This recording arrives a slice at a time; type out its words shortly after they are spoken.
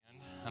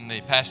I'm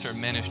the pastor of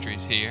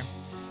ministries here.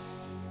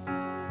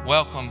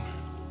 Welcome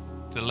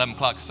to the 11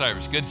 o'clock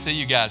service. Good to see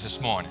you guys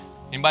this morning.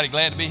 Anybody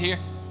glad to be here?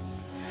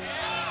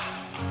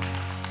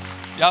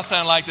 Y'all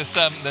sound like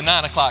the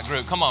 9 o'clock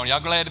group. Come on, y'all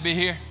glad to be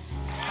here?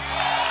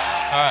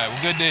 All right,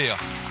 well, good deal.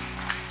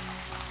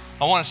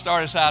 I want to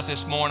start us out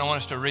this morning. I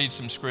want us to read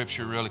some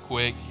scripture really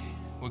quick.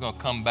 We're going to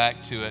come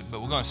back to it,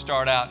 but we're going to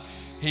start out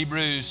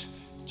Hebrews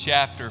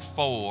chapter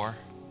 4.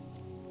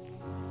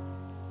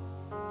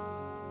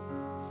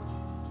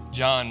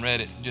 John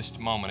read it just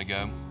a moment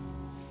ago.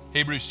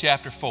 Hebrews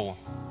chapter 4,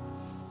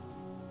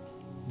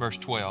 verse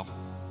 12.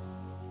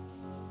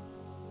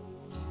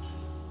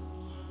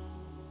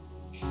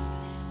 It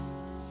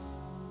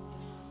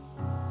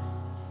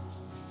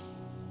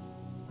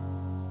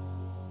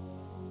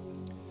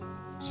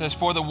says,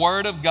 "For the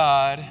word of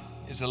God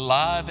is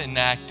alive and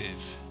active,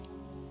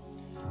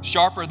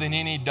 sharper than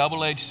any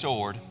double-edged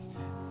sword.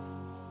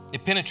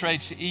 It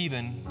penetrates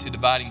even to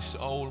dividing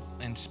soul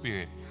and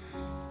spirit,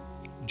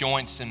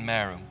 joints and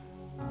marrow.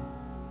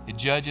 It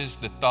judges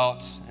the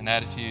thoughts and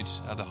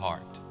attitudes of the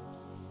heart."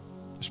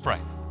 Let's pray.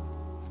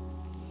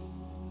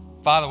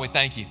 Father, we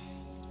thank you.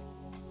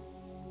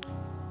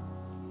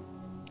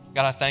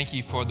 God, I thank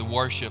you for the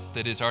worship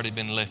that has already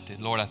been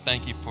lifted. Lord, I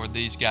thank you for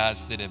these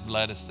guys that have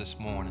led us this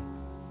morning.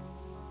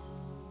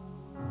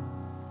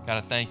 God,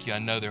 I thank you. I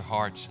know their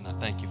hearts, and I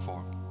thank you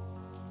for them.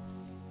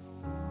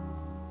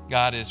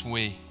 God, as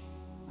we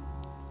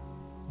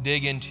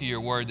dig into your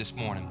word this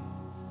morning,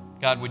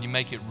 God, would you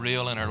make it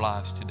real in our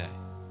lives today?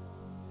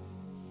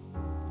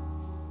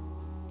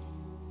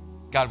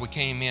 God, we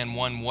came in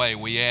one way.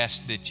 We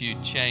ask that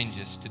you change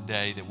us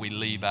today, that we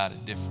leave out a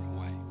different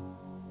way.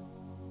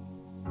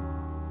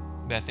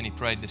 Bethany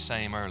prayed the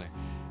same earlier.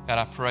 God,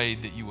 I pray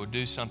that you will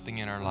do something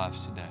in our lives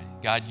today.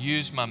 God,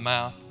 use my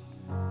mouth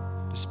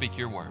to speak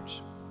your words.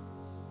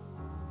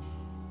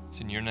 It's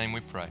in your name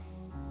we pray.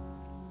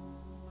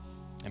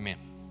 Amen.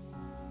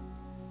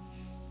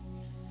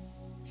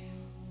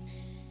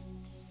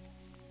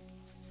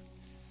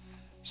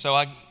 So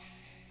I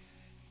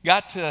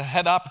got to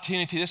have the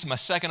opportunity, this is my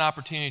second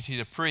opportunity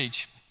to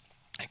preach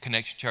at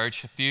Connection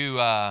Church. A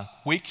few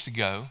weeks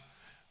ago,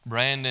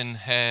 Brandon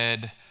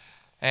had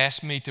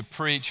asked me to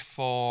preach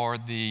for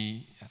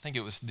I think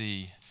it was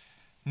the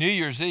New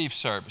Year's Eve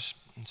service.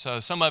 And so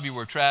some of you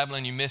were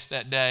traveling, you missed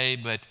that day,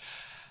 but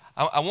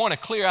I want to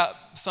clear out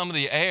some of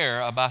the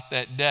air about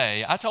that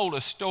day. I told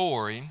a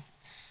story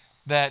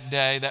that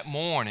day, that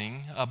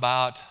morning,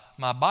 about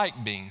my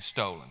bike being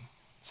stolen.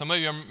 Some of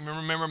you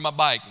remember my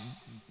bike,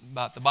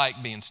 about the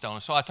bike being stolen.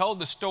 So I told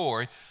the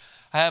story.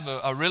 I have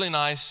a really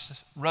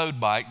nice road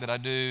bike that I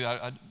do.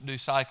 I do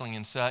cycling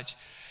and such.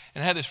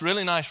 And I had this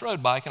really nice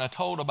road bike, and I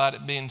told about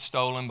it being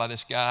stolen by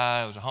this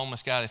guy. It was a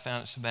homeless guy they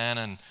found at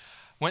Savannah, and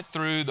went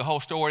through the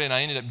whole story, and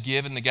I ended up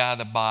giving the guy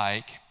the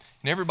bike.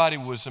 And everybody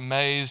was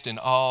amazed and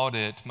awed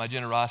at my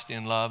generosity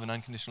and love and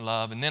unconditional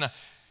love. And then I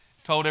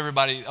told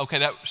everybody, okay,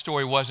 that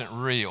story wasn't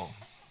real.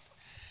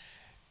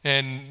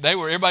 And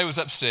everybody was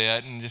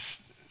upset, and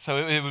so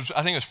it was.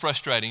 I think it was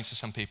frustrating to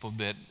some people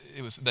that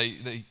it was.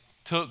 They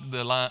took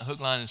the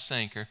hook, line, and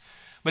sinker,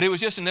 but it was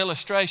just an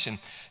illustration.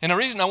 And the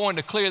reason I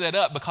wanted to clear that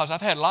up, because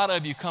I've had a lot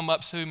of you come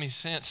up to me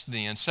since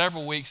then,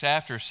 several weeks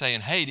after,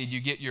 saying, "Hey, did you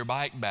get your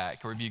bike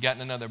back, or have you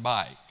gotten another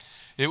bike?"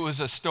 It was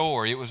a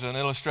story. It was an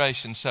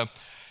illustration. So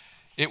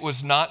it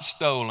was not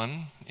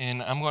stolen,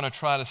 and I'm going to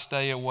try to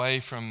stay away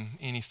from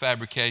any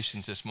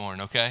fabrications this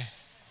morning. Okay.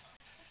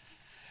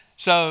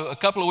 So a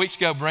couple of weeks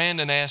ago,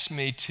 Brandon asked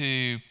me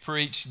to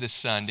preach this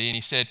Sunday, and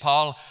he said,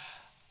 "Paul,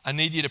 I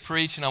need you to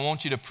preach, and I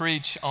want you to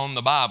preach on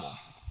the Bible."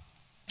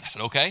 I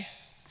said, "Okay,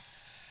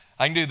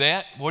 I can do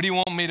that. What do you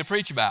want me to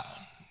preach about?"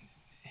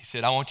 He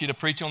said, "I want you to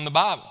preach on the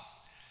Bible."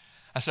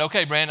 I said,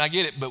 "Okay, Brandon, I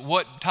get it, but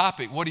what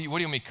topic? What do you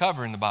want me to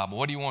cover in the Bible?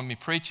 What do you want me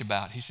to preach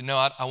about?" He said, "No,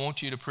 I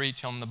want you to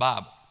preach on the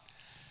Bible."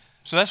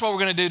 So that's what we're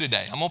going to do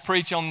today. I'm going to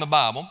preach on the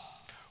Bible.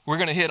 We're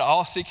going to hit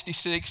all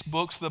 66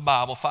 books of the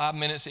Bible, 5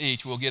 minutes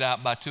each. We'll get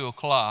out by 2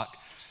 o'clock.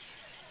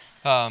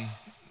 No,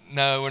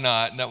 we're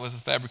not. That was a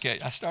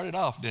fabrication. I started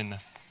off, didn't I?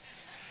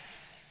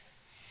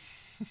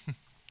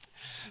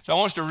 So I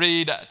want us to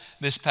read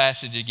this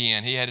passage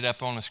again. He had it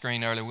up on the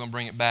screen earlier. We're going to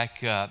bring it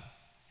back up.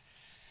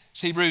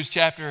 It's Hebrews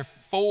chapter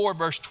 4,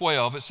 verse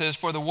 12. It says,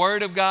 "For the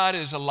word of God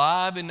is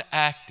alive and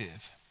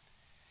active.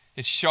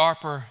 It's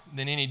sharper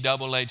than any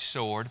double-edged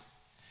sword.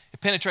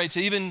 It penetrates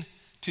even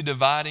to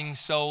dividing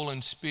soul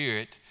and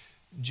spirit,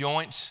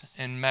 joints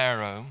and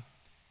marrow.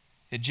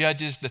 It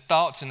judges the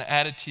thoughts and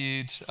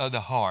attitudes of the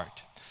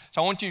heart."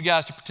 So I want you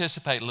guys to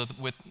participate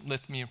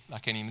with me. I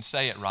can't even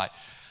say it right.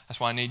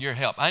 That's why I need your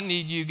help. I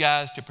need you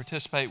guys to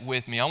participate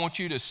with me. I want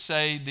you to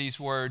say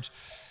these words.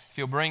 If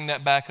you'll bring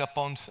that back up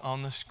on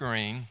the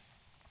screen.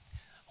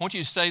 I want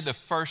you to say the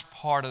first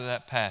part of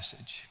that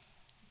passage.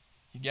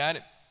 You got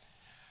it?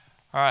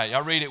 All right,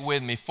 y'all read it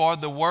with me. "For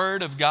the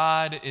word of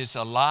God is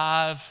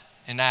alive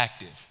and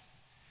active."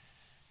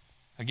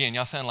 Again,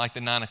 y'all sound like the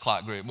 9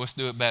 o'clock group. Let's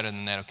do it better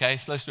than that, okay?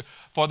 So let's do.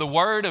 "For the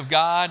word of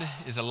God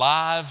is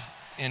alive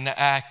and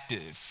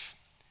active."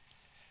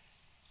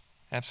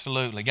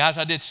 Absolutely. Guys,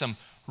 I did some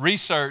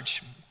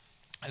research.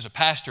 As a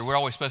pastor, we're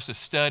always supposed to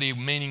study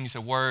meanings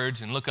of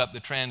words and look up the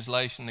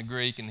translation, the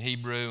Greek and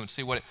Hebrew, and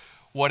see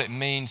what it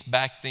means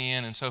back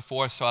then and so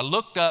forth. So I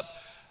looked up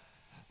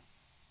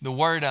the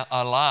word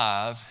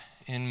alive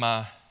in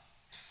my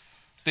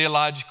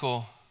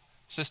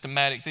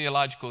systematic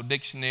theological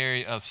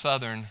dictionary of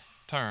Southern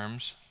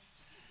terms.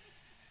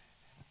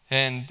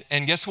 And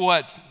guess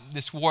what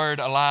this word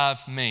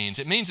alive means?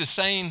 It means the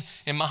same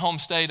in my home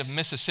state of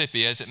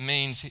Mississippi as it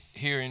means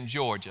here in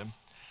Georgia.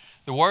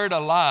 The word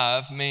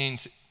alive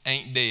means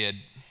ain't dead.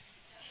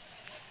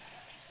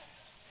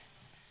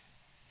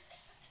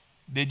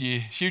 Did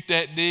you shoot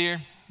that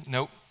deer?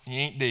 Nope, he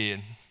ain't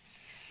dead.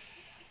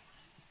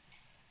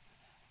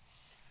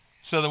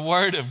 So the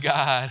word of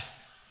God,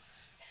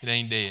 it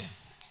ain't dead.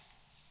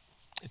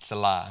 It's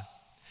alive.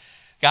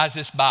 Guys,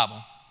 this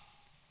Bible,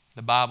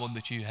 the Bible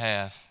that you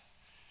have,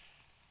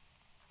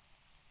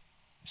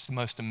 it's the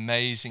most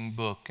amazing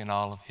book in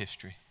all of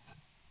history.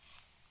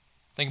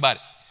 Think about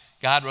it.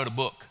 God wrote a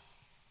book.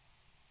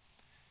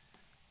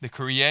 The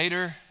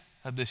creator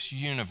of this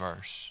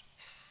universe,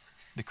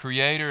 the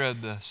creator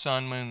of the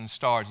sun, moon, and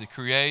stars, the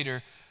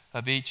creator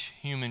of each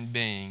human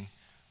being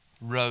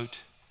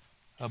wrote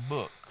a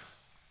book.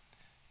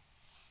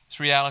 This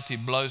reality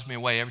blows me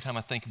away every time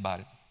I think about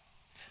it.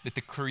 That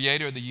the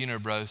creator of the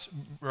universe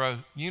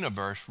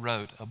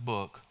wrote a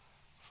book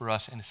for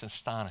us, and it's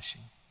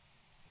astonishing.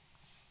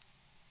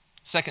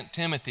 2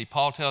 Timothy,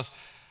 Paul tells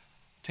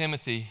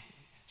Timothy,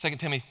 2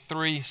 Timothy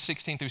 3,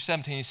 16 through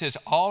 17, he says,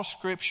 all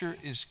scripture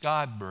is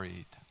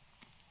God-breathed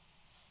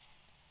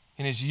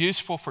and is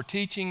useful for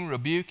teaching,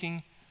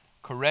 rebuking,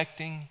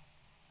 correcting,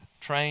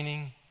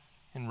 training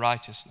in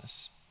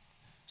righteousness,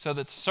 so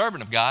that the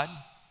servant of God,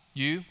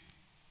 you,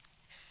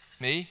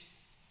 me,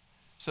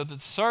 so that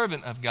the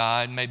servant of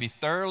God may be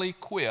thoroughly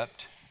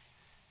equipped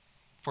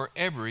for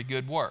every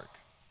good work.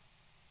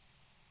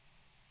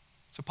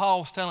 So Paul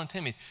was telling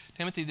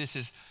Timothy, this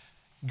is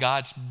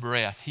God's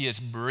breath. He has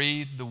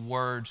breathed the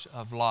words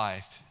of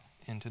life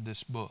into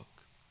this book.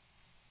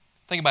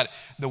 Think about it.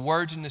 The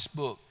words in this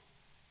book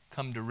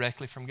come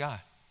directly from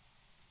God.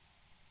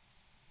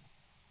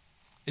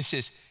 This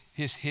is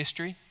his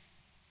history.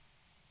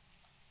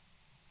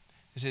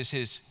 This is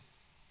his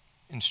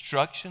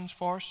instructions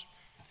for us.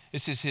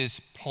 This is his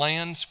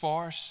plans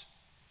for us,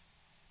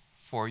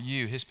 for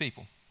you, his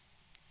people.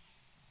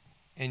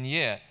 And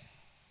yet,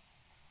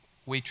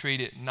 we treat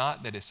it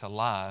not that it's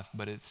alive,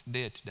 but it's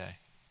dead today.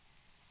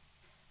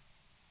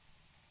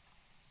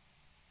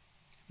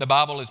 The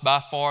Bible is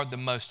by far the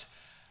most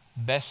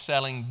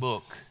best-selling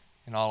book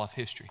in all of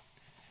history.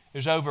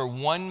 There's over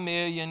 1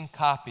 million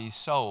copies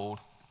sold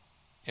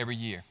every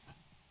year.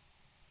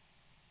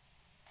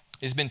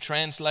 It's been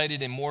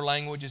translated in more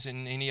languages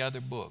than any other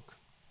book.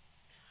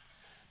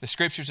 The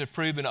scriptures have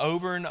proven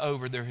over and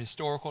over their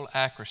historical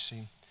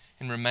accuracy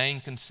and remain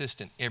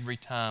consistent every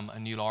time a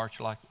new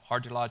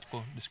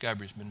archaeological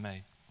discovery has been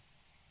made.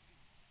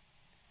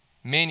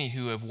 Many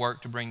who have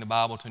worked to bring the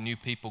Bible to new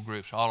people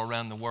groups all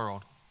around the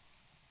world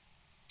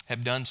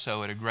have done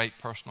so at a great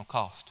personal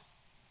cost.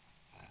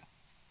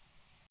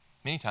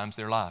 Many times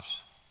their lives.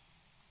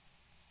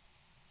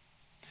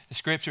 The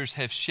scriptures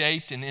have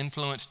shaped and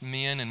influenced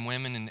men and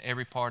women in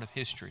every part of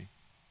history.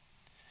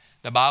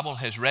 The Bible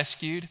has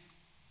rescued.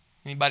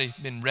 Anybody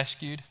been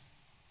rescued?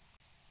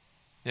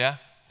 Yeah?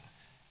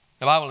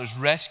 The Bible has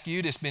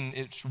rescued.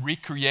 It's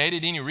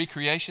recreated. Any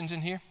recreations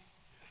in here?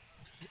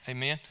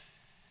 Amen.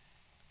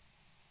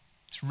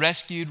 It's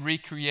rescued,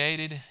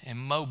 recreated, and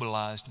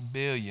mobilized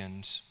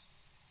billions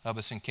of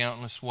us in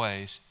countless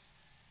ways.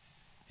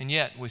 And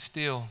yet we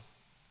still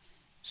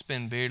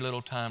spend very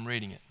little time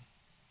reading it.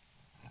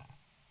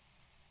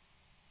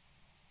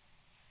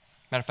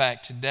 Matter of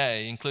fact,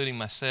 today, including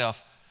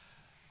myself,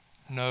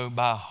 know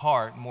by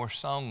heart more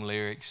song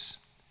lyrics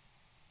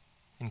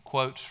and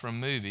quotes from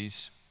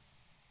movies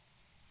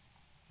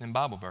than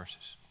Bible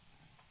verses.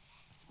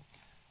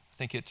 I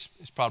think it's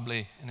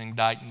probably an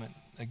indictment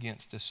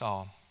against us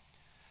all.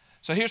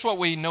 So here's what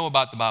we know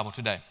about the Bible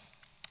today.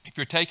 If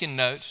you're taking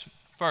notes,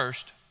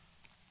 first,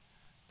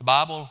 the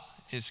Bible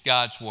is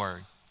God's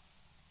Word.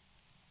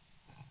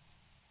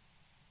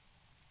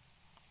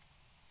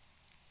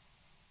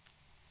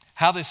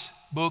 How this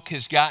book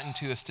has gotten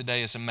to us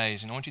today is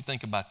amazing. I want you to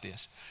think about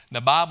this.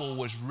 The Bible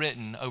was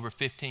written over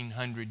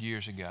 1,500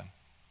 years ago.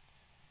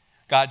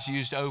 God's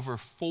used over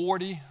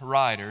 40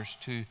 writers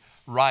to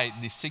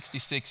write the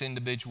 66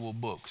 individual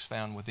books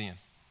found within.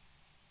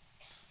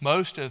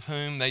 Most of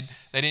whom, they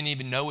didn't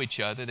even know each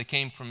other. They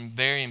came from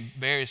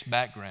various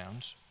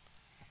backgrounds.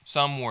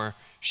 Some were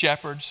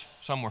shepherds,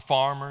 some were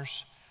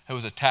farmers. There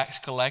was a tax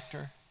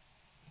collector,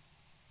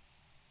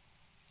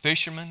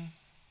 fisherman,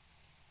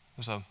 there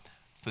was a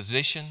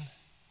physician,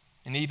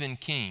 and even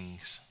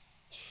kings.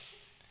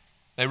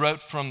 They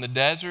wrote from the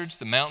deserts,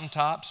 the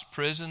mountaintops,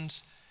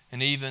 prisons,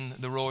 and even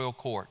the royal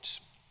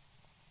courts.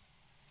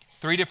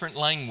 3 different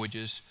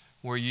languages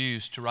were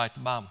used to write the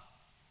Bible: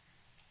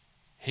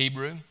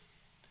 Hebrew,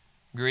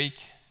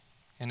 Greek,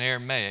 and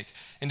Aramaic.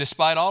 And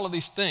despite all of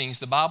these things,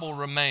 the Bible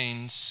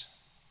remains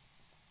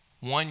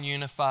one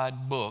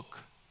unified book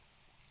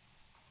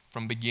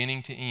from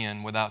beginning to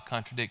end without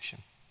contradiction.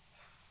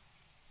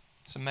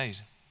 It's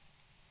amazing.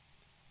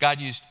 God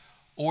used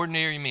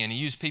ordinary men. He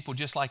used people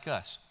just like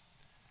us.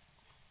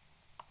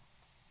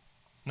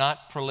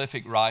 Not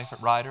prolific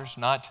writers,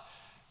 not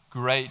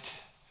great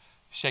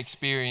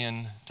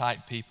Shakespearean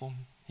type people.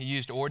 He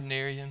used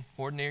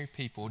ordinary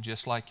people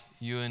just like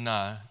you and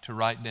I to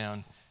write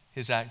down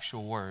his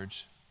actual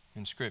words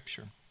in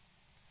Scripture.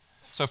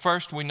 So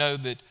first, we know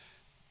that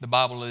the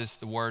Bible is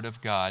the Word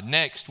of God.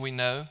 Next, we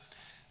know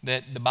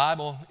that the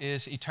Bible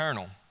is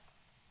eternal.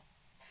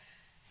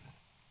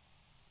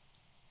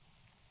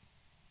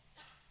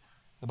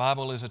 The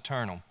Bible is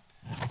eternal.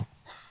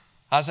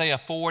 Isaiah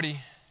 40,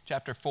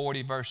 chapter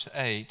 40, verse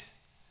 8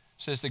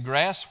 says, "The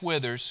grass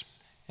withers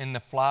and the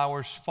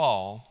flowers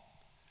fall,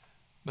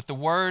 but the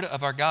word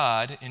of our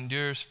God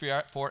endures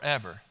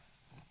forever."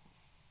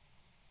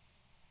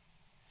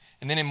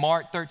 And then in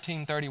Mark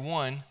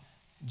 13:31,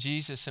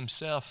 Jesus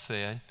himself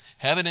said,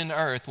 "Heaven and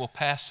earth will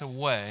pass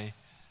away,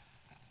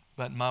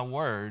 but my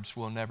words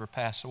will never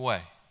pass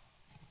away."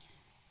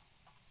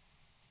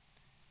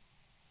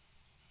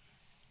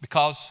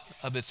 Because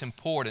of its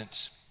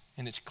importance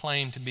and its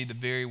claim to be the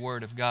very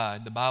Word of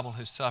God, the Bible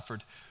has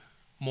suffered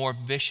more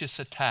vicious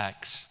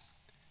attacks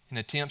and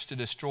attempts to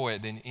destroy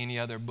it than any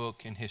other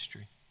book in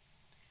history.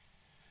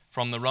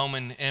 From the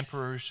Roman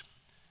emperors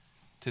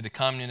to the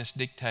communist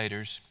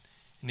dictators,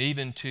 and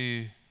even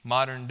to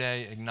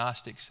modern-day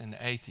agnostics and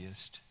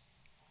atheists,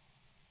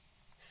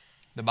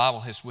 the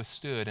Bible has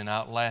withstood and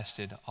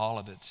outlasted all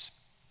of its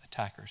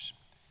attackers,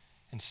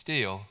 and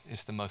still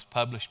is the most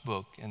published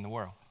book in the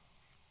world.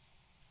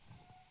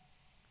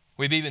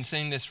 We've even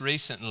seen this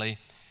recently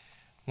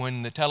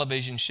when the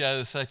television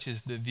shows such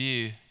as The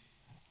View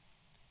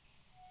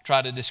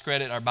try to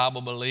discredit our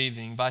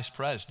Bible-believing vice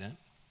president,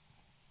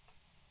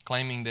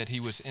 claiming that he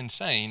was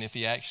insane if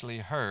he actually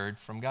heard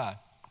from God.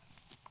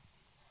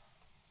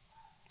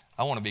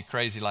 I want to be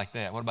crazy like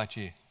that. What about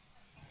you?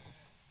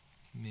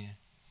 Amen.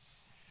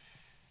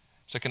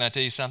 So can I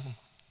tell you something?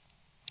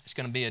 It's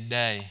going to be a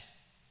day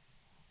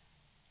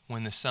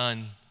when the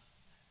sun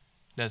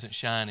doesn't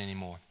shine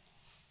anymore.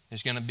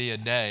 There's going to be a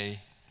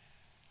day,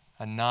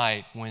 a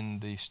night when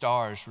the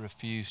stars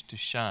refuse to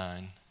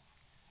shine,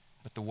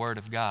 but the Word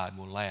of God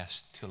will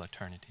last till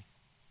eternity.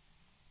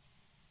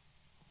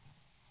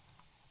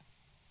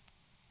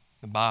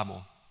 The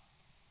Bible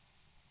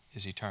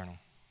is eternal.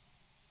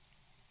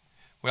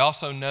 We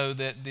also know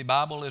that the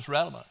Bible is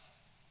relevant.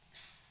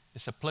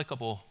 It's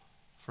applicable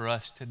for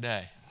us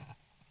today.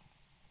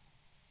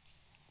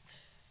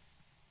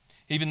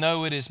 Even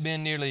though it has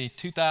been nearly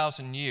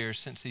 2,000 years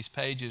since these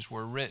pages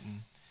were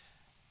written,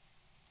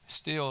 it's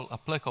still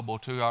applicable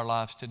to our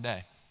lives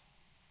today.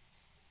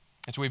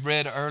 As we've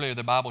read earlier,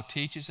 the Bible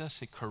teaches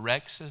us, it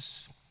corrects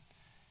us,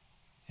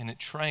 and it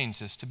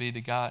trains us to be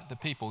the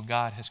people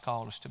God has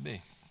called us to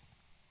be.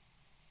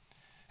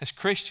 As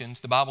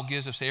Christians, the Bible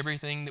gives us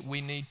everything that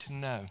we need to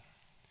know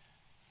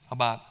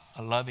about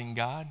a loving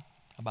God,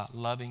 about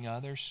loving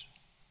others.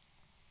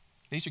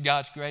 These are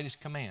God's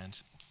greatest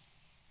commands.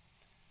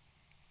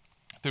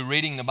 Through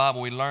reading the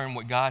Bible, we learn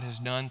what God has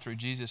done through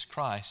Jesus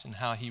Christ and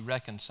how he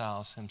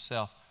reconciles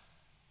himself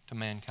to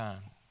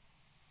mankind.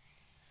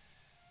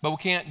 But we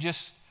can't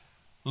just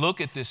look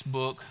at this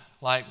book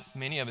like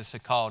many of us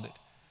have called it,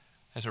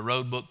 as a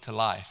road book to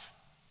life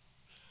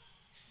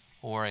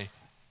or a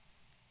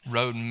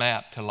road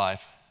map to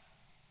life.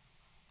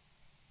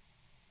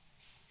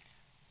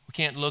 We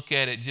can't look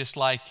at it just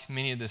like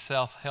many of the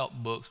self-help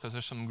books, because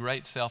there's some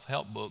great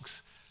self-help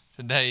books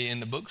today in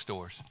the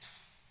bookstores.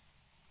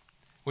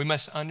 We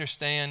must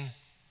understand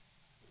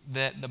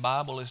that the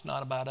Bible is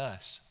not about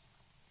us.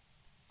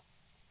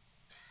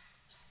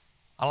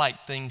 I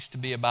like things to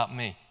be about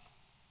me.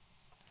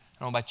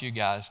 I don't know about you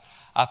guys.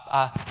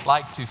 I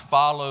like to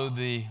follow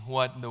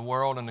what the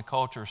world and the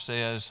culture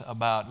says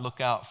about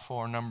look out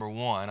for number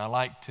one. I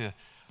like to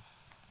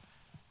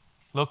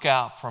look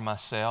out for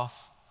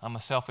myself. I'm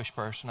a selfish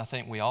person. I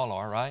think we all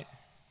are, right?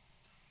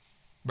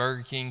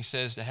 Burger King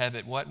says to have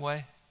it what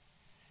way?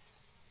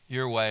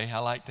 Your way. I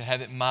like to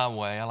have it my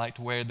way. I like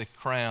to wear the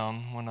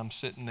crown when I'm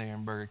sitting there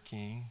in Burger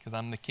King because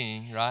I'm the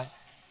king, right?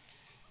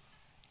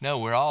 No,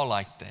 we're all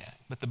like that.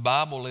 But the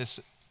Bible is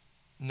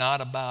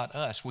not about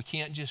us. We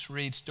can't just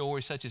read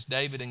stories such as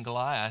David and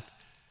Goliath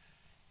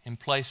and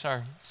place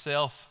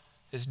ourselves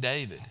as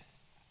David.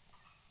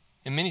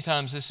 And many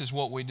times this is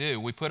what we do.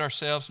 We put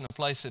ourselves in the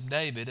place of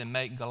David and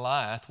make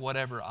Goliath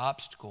whatever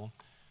obstacle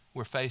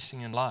we're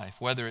facing in life,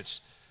 whether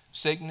it's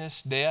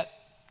sickness, debt,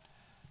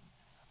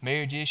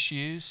 marriage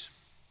issues.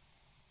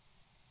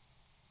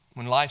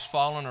 When life's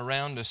falling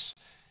around us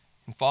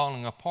and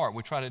falling apart,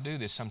 we try to do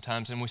this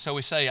sometimes. And so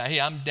we say, hey,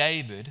 I'm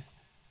David,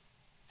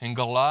 and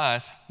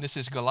Goliath, this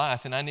is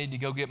Goliath, and I need to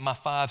go get my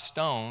 5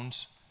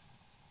 stones.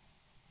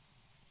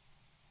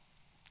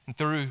 And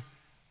through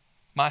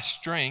my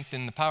strength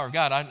and the power of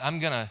God, I'm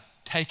going to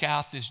take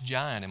out this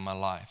giant in my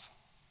life.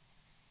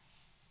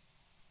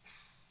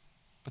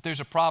 But there's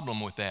a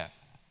problem with that.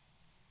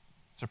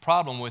 There's a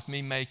problem with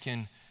me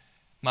making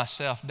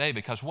myself David,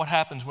 because what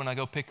happens when I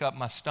go pick up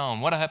my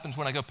stone? What happens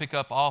when I go pick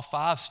up all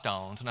 5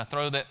 stones and I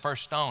throw that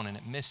first stone and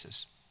it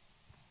misses?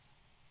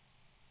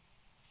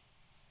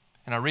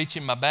 And I reach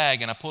in my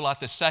bag and I pull out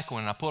the second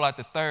one and I pull out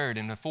the third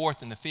and the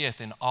fourth and the fifth,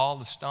 and all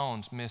the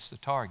stones miss the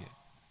target.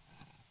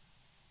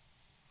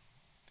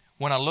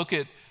 When I look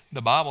at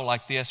the Bible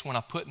like this, when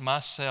I put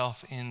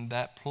myself in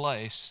that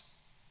place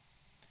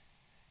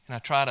and I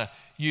try to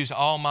use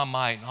all my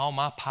might and all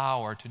my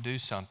power to do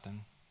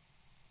something,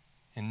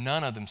 and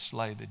none of them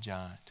slay the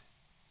giant,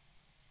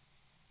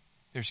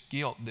 there's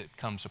guilt that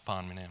comes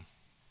upon me now.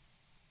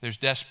 There's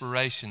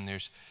desperation.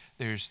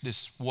 There's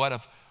this, what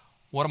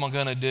am I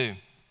going to do?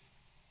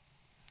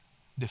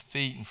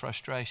 Defeat and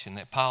frustration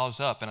that piles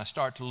up, and I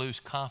start to lose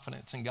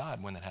confidence in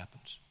God when that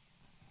happens.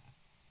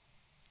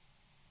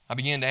 I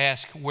begin to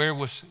ask, where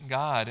was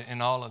God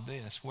in all of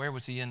this? Where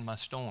was He in my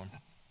storm?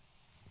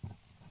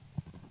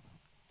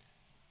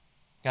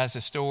 Guys,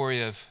 the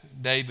story of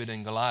David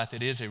and Goliath,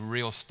 it is a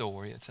real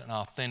story. It's an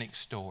authentic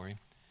story.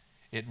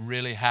 It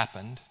really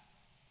happened.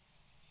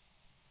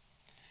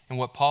 And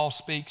what Paul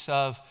speaks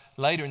of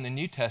later in the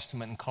New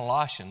Testament in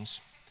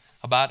Colossians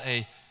about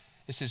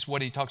this is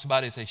what he talks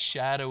about as a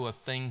shadow of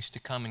things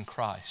to come in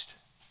Christ.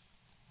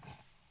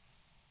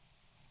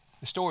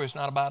 The story is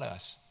not about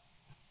us.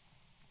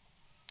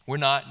 We're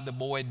not the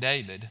boy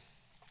David.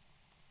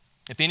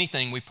 If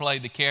anything, we play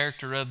the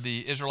character of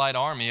the Israelite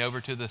army over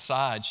to the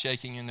side,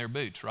 shaking in their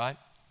boots, right?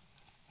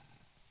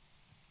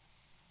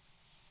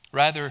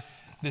 Rather,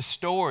 this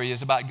story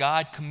is about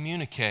God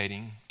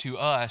communicating to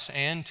us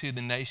and to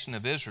the nation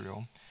of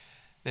Israel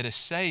that a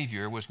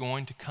Savior was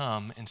going to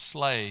come and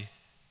slay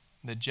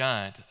the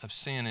giant of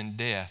sin and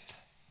death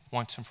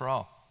once and for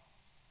all.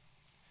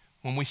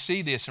 When we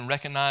see this and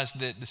recognize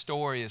that the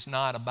story is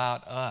not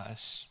about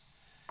us,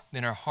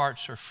 then our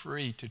hearts are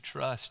free to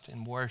trust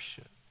and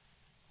worship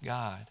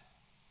God,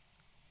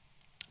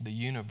 the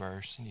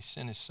universe, and He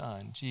sent His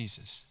Son,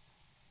 Jesus,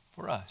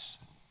 for us.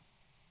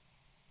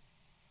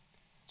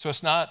 So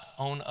it's not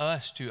on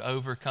us to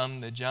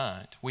overcome the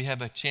giant. We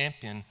have a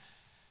champion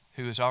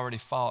who has already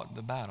fought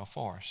the battle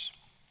for us.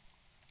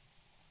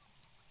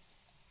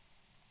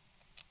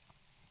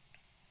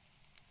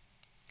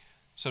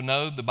 So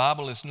no, the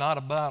Bible is not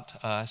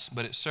about us,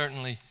 but it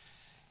certainly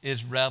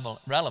is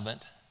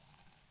relevant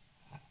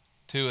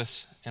to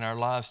us in our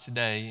lives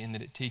today, in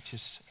that it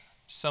teaches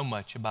so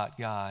much about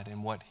God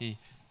and what He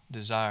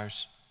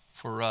desires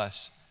for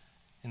us,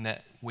 and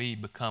that we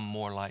become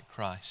more like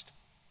Christ.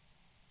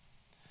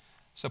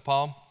 So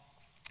Paul,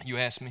 you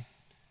asked me,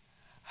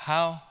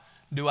 how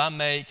do I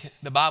make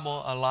the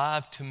Bible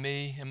alive to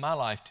me in my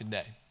life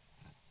today?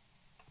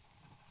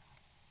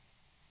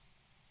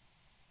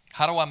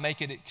 How do I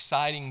make it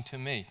exciting to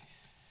me?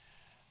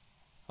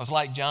 I was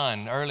like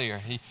John earlier.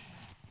 He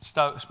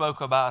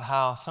spoke about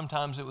how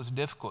sometimes it was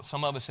difficult.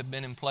 Some of us have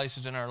been in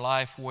places in our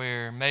life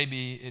where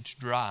maybe it's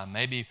dry.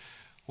 Maybe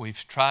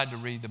we've tried to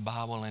read the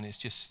Bible and it's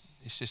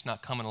just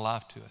not coming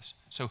alive to us.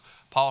 So,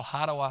 Paul,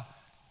 how do I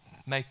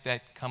make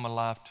that come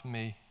alive to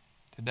me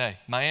today?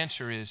 My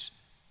answer is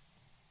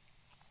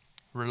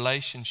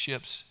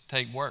relationships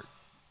take work.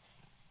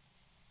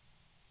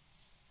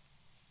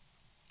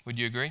 Would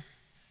you agree?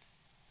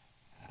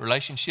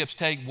 Relationships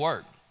take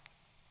work.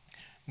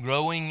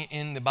 Growing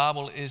in the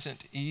Bible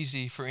isn't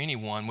easy for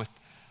anyone. With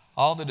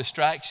all the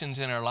distractions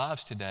in our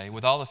lives today,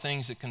 with all the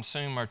things that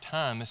consume our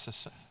time,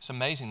 it's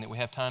amazing that we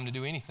have time to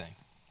do anything.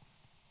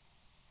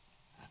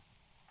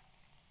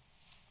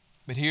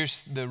 But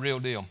here's the real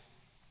deal.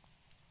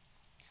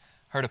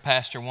 I heard a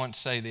pastor once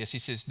say this. He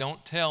says,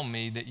 "Don't tell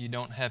me that you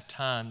don't have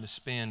time to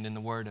spend in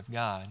the Word of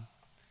God.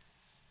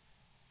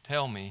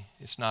 Tell me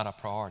it's not a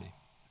priority.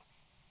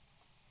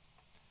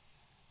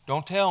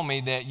 Don't tell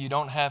me that you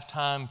don't have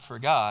time for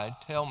God.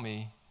 Tell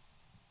me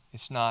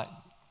it's not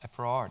a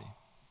priority."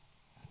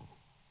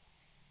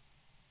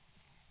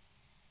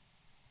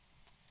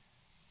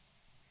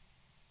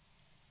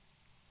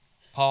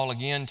 Paul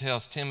again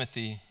tells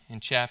Timothy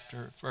in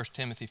 1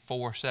 Timothy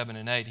 4, 7,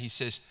 and 8, he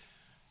says,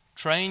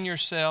 "Train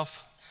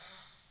yourself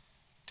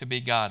to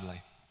be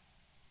godly.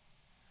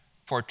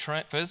 For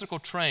physical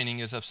training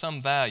is of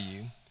some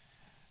value,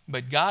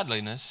 but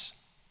godliness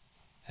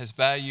has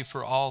value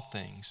for all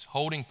things,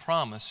 holding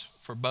promise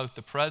for both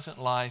the present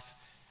life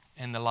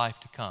and the life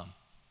to come."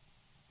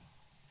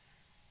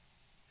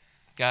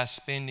 Guys,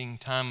 spending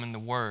time in the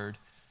Word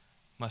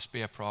must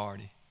be a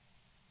priority.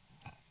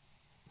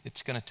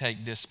 It's going to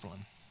take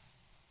discipline.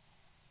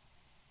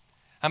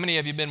 How many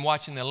of you have been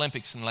watching the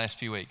Olympics in the last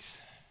few weeks?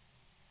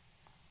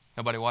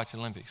 Nobody watch the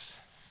Olympics?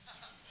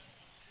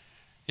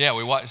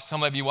 Yeah,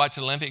 some of you watch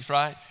the Olympics,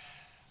 right?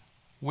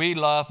 We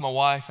love, my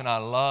wife and I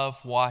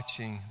love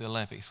watching the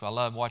Olympics. I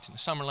love watching the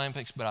Summer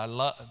Olympics, but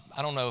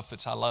I don't know if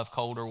it's I love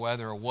colder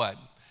weather or what,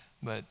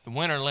 but the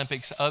Winter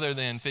Olympics, other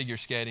than figure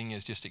skating,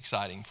 is just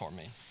exciting for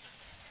me.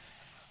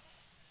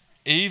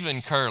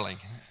 Even curling.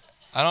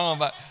 I don't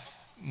know about,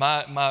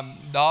 My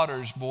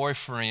daughter's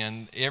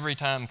boyfriend, every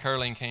time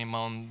curling came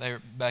on, they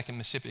were back in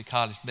Mississippi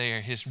College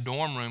there, his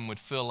dorm room would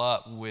fill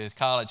up with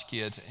college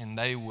kids, and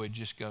they would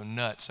just go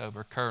nuts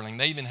over curling.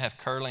 They even have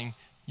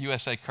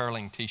USA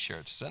curling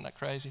T-shirts. Isn't that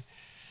crazy?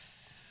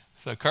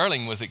 So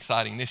curling was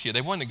exciting this year.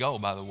 They won the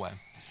gold, by the way.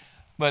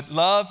 But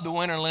love the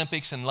Winter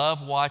Olympics and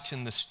love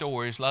watching the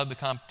stories, love the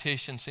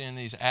competition, seeing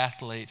these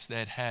athletes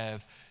that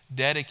have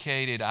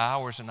dedicated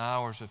hours and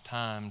hours of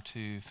time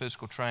to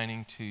physical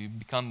training to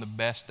become the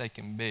best they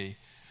can be.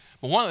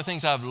 But one of the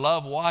things I've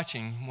loved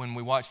watching when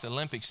we watch the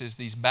Olympics is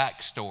these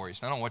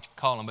backstories. I don't know what you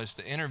call them, but it's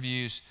the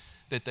interviews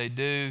that they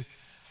do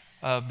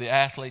of the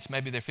athletes.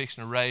 Maybe they're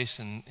fixing a race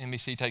and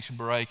NBC takes a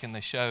break and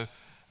they show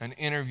an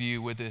interview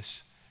with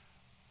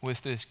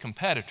this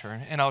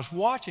competitor. And I was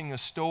watching a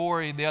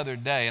story the other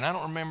day, and I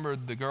don't remember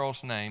the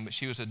girl's name, but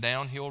she was a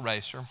downhill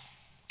racer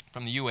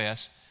from the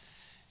U.S.,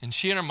 and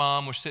she and her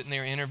mom were sitting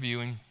there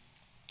interviewing.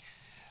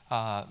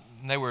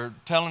 They were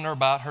telling her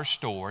about her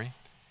story.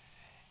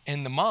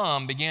 And the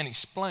mom began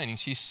explaining.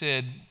 She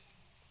said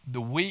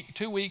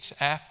 2 weeks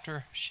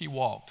after she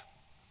walked,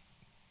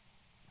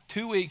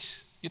 2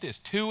 weeks, get this,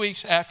 2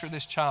 weeks after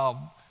this child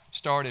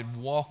started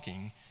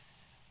walking,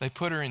 they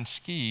put her in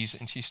skis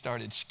and she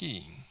started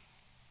skiing.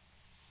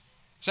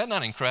 Is that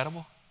not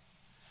incredible?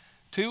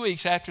 2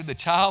 weeks after the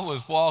child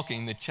was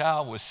walking, the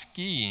child was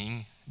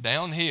skiing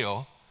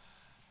downhill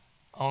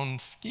on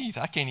skis.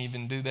 I can't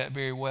even do that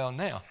very well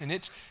now. And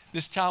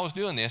this child was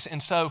doing this.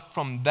 And so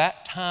from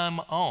that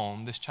time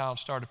on, this child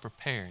started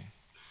preparing.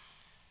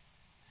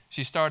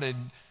 She started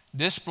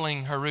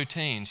disciplining her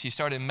routine. She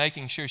started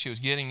making sure she was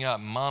getting up.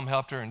 Mom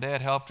helped her and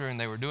Dad helped her, and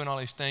they were doing all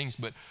these things.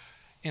 But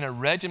in a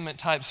regiment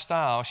type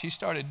style, she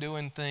started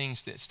doing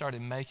things that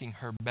started making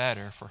her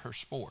better for her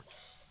sport.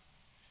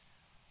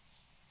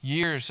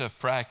 Years of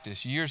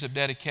practice, years of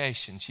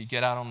dedication. She'd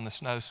get out on the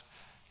snow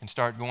and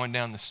start going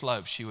down the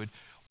slopes. She would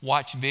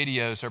watch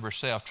videos of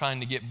herself trying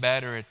to get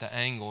better at the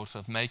angles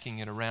of making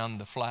it around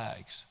the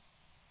flags.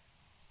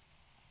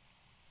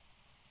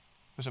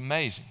 It was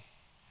amazing.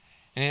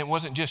 And it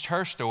wasn't just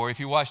her story.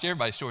 If you watched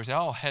everybody's stories, they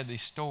all had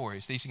these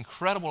stories, these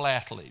incredible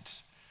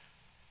athletes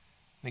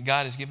that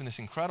God has given this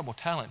incredible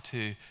talent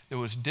to. There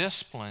was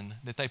discipline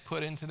that they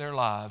put into their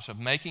lives of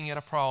making it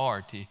a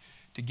priority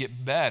to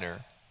get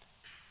better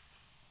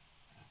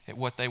at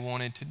what they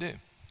wanted to do.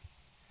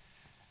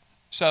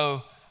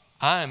 So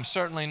I am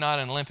certainly not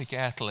an Olympic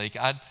athlete.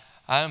 I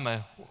am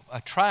a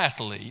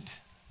triathlete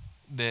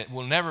that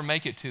will never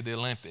make it to the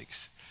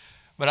Olympics.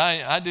 But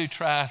I do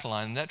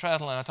triathlon. That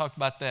triathlon, I talked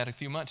about that a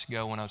few months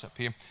ago when I was up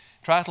here.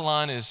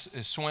 Triathlon is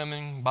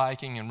swimming,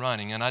 biking, and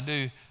running. And I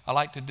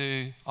like to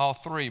do all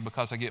three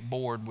because I get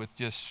bored with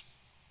just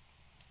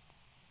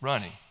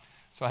running.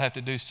 So I have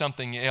to do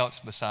something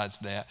else besides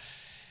that.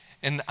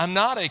 And I'm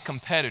not a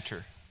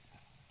competitor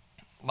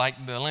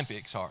like the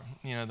Olympics are.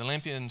 You know, the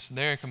Olympians,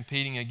 they're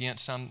competing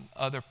against some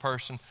other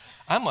person.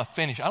 I'm a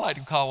finisher. I like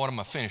to call one of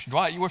my finishers.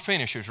 Dwight, you were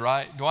finishers,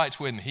 right? Dwight's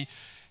with me.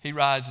 He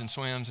rides and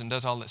swims and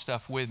does all that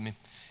stuff with me.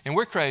 And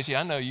we're crazy.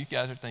 I know you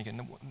guys are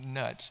thinking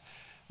nuts.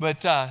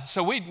 But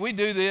so we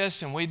do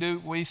this, and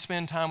we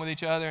spend time with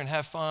each other and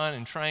have fun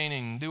and train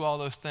and do all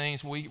those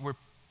things. We're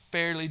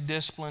fairly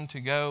disciplined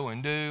to go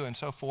and do and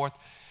so forth.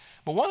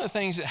 But one of the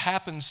things that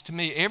happens to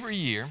me every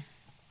year,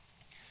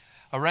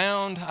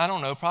 around, I don't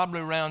know,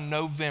 probably around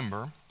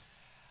November,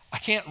 I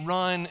can't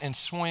run and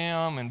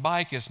swim and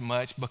bike as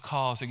much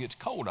because it gets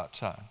cold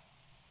outside.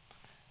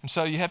 And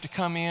so you have to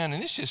come in,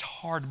 and it's just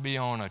hard to be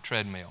on a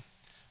treadmill.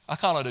 I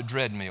call it a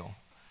dreadmill.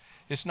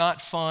 It's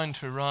not fun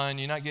to run.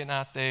 You're not getting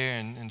out there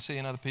and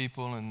seeing other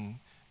people and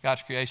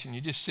God's creation. You're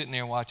just sitting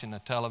there watching a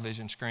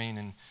television screen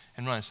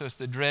and running. So it's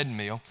the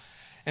dreadmill.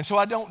 And so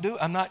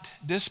I'm not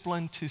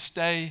disciplined to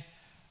stay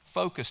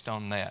focused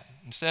on that.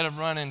 Instead of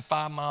running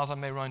 5 miles, I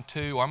may run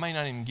 2, or I may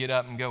not even get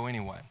up and go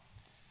anyway.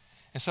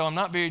 And so I'm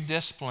not very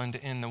disciplined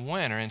in the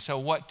winter. And so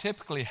what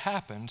typically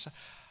happens,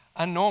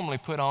 I normally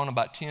put on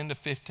about 10 to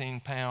 15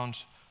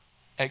 pounds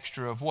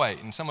extra of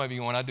weight. And some of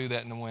you, when I do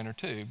that in the winter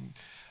too.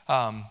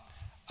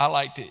 I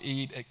like to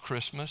eat at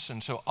Christmas,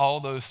 and so all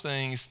those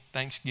things,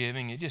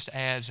 Thanksgiving, it just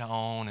adds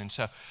on. And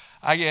so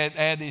I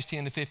add these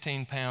 10 to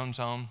 15 pounds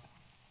on.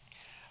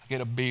 I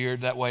get a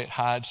beard, that way it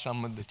hides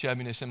some of the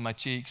chubbiness in my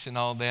cheeks and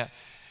all that.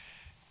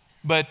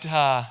 But,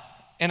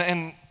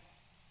 and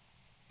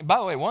by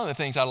the way, one of the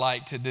things I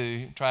like to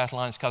do,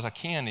 triathlon, is because I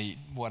can eat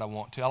what I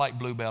want to. I like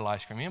Bluebell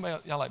ice cream.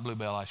 Anybody, y'all like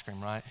Bluebell ice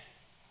cream, right?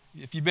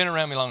 If you've been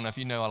around me long enough,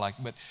 you know I like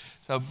it. But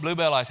so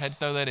Bluebell ice, I had to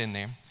throw that in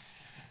there.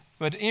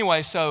 But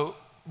anyway, so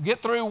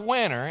get through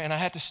winter, and I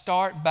had to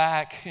start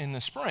back in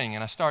the spring,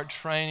 and I start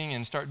training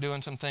and start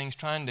doing some things,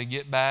 trying to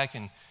get back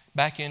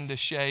into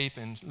shape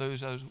and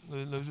lose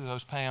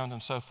those pounds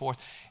and so forth.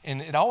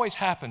 And it always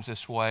happens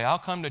this way. I'll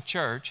come to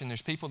church, and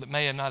there's people that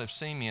may not have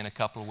seen me in a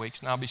couple of weeks,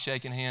 and I'll be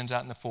shaking hands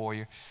out in the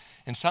foyer,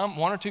 and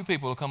one or two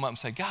people will come up and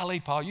say, "Golly,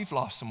 Paul, you've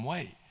lost some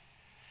weight.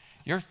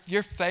 Your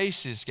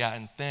face has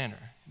gotten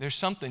thinner. There's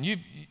something, you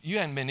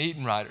hadn't been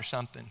eating right or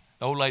something."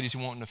 The old ladies are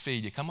wanting to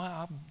feed you. "Come on,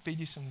 I'll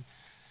feed you some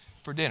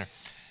for dinner."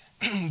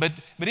 but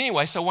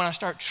anyway, so when I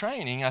start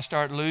training, I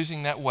start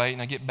losing that weight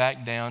and I get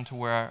back down to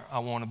where I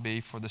want to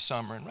be for the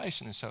summer and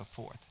racing and so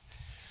forth.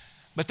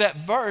 But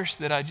that verse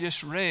that I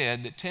just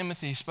read that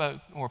Timothy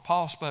spoke, or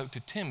Paul spoke to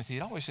Timothy,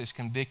 it always is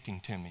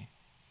convicting to me.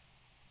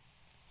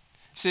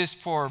 It says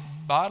for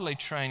bodily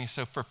training,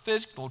 so for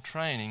physical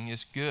training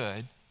is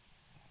good.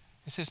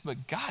 It says,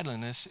 but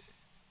godliness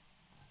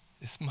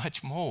is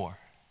much more.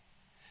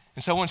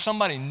 And so when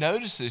somebody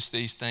notices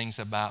these things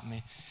about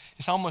me,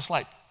 it's almost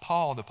like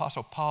Paul, the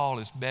Apostle Paul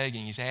is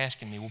begging, he's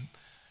asking me,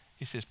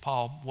 he says,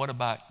 Paul, what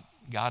about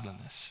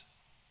godliness?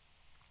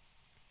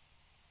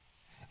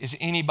 Is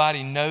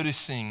anybody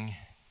noticing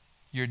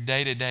your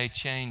day-to-day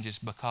changes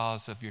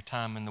because of your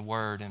time in the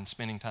Word and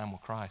spending time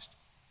with Christ?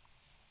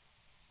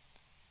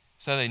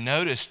 So they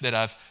notice that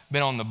I've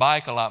been on the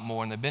bike a lot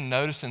more, and they've been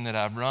noticing that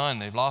I've run,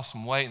 they've lost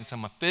some weight, and so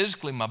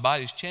physically my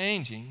body's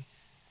changing.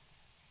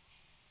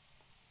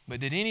 But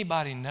did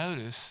anybody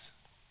notice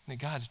that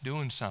God's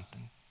doing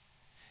something?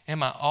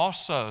 Am I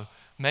also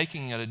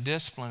making it a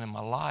discipline in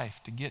my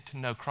life to get to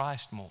know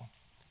Christ more?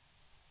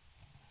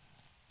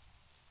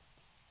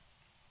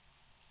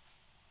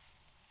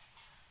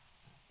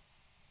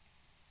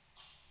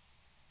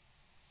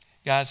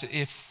 Guys,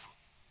 if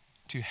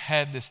to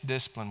have this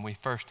discipline, we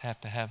first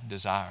have to have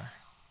desire.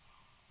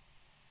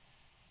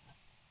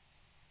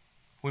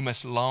 We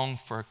must long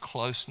for a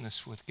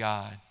closeness with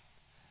God.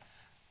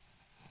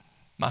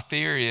 My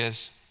fear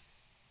is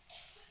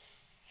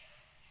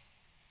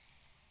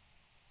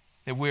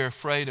that we're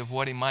afraid of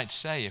what He might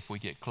say if we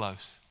get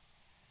close.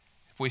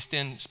 If we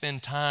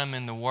spend time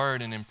in the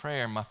Word and in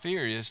prayer, my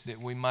fear is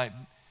that we might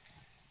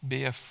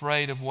be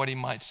afraid of what He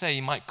might say.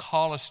 He might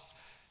call us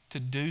to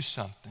do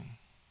something.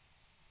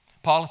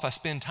 Paul, if I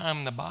spend time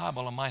in the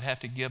Bible, I might have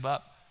to give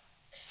up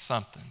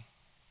something.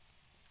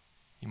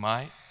 You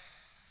might.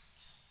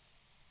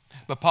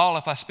 But Paul,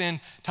 if I spend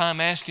time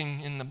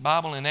asking in the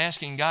Bible and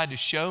asking God to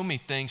show me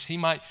things, he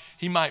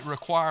might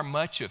require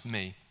much of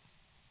me.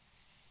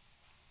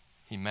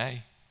 He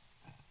may.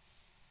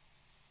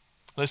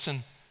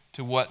 Listen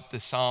to what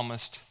the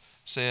psalmist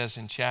says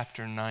in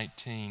chapter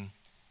 19,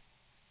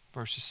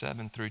 verses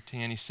 7 through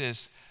 10. He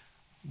says,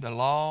 the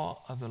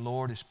law of the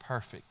Lord is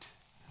perfect,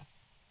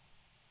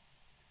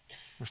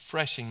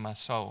 refreshing my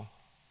soul.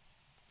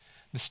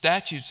 The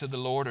statutes of the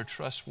Lord are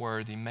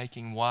trustworthy,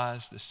 making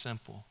wise the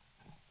simple.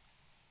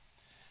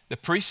 The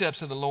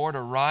precepts of the Lord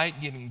are right,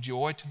 giving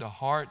joy to the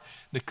heart.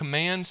 The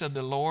commands of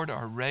the Lord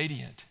are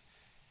radiant,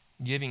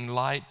 giving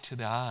light to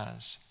the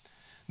eyes.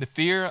 The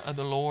fear of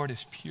the Lord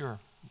is pure,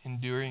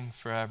 enduring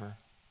forever.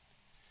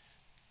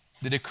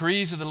 The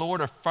decrees of the Lord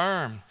are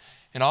firm,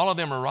 and all of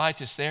them are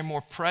righteous. They are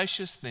more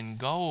precious than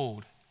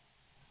gold,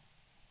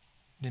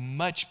 than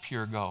much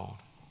pure gold.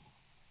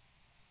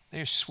 They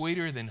are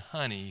sweeter than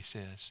honey, he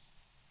says,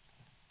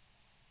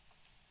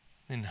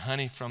 than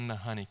honey from the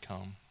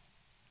honeycomb.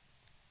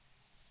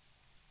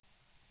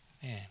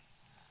 Man,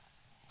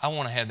 I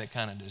want to have that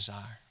kind of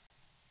desire.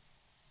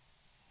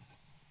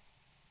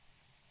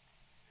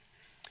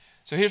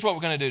 So here's what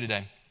we're going to do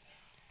today.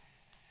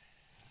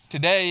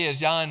 Today, as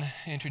John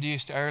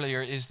introduced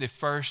earlier, is the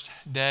first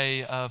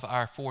day of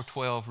our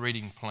 412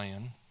 reading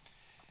plan.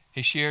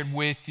 He shared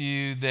with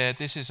you that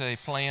this is a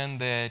plan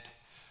that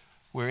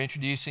we're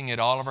introducing at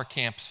all of our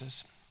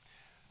campuses.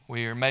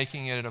 We are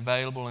making it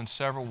available in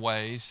several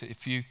ways.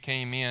 If you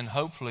came in,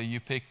 hopefully you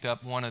picked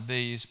up one of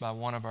these by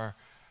one of our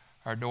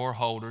door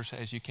holders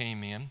as you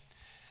came in.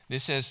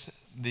 This is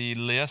the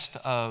list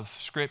of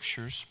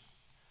scriptures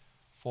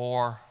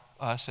for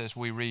us as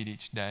we read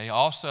each day.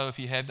 Also, if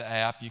you have the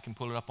app, you can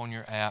pull it up on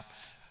your app.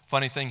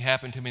 Funny thing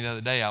happened to me the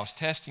other day. I was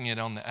testing it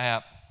on the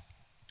app,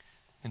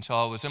 and so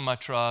I was in my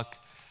truck,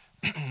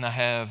 and I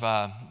have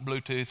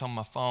Bluetooth on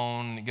my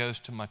phone. It goes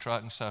to my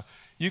truck, and so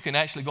you can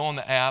actually go on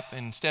the app,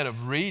 and instead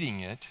of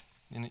reading it,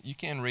 and you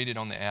can read it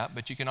on the app,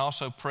 but you can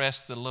also press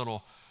the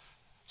little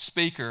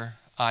speaker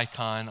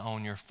icon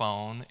on your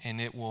phone,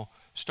 and it will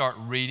start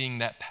reading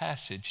that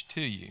passage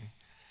to you.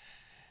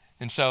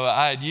 And so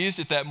I had used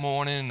it that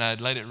morning, and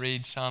I'd let it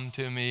read some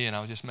to me, and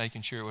I was just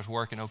making sure it was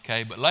working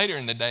okay. But later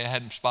in the day, I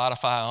had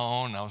Spotify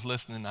on, and I was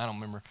listening. I don't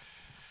remember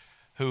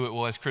who it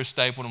was, Chris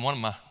Stapleton,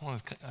 one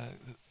of the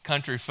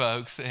country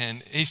folks,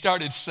 and he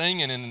started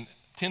singing, and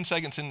 10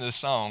 seconds into the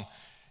song,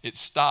 it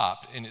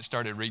stopped, and it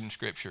started reading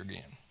scripture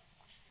again.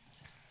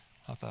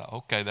 I thought,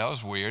 okay, that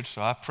was weird.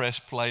 So I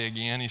pressed play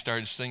again. He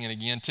started singing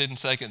again. 10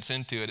 seconds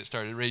into it, it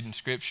started reading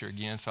scripture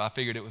again. So I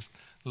figured it was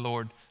the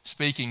Lord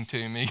speaking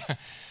to me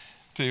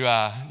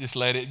to just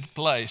let it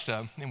play.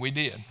 So, and we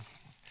did.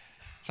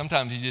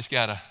 Sometimes you just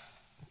got to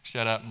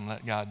shut up and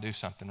let God do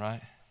something,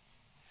 right?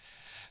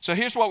 So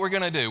here's what we're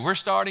going to do. We're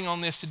starting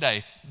on this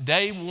today.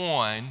 Day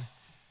 1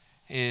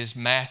 is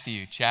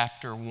Matthew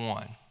chapter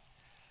 1.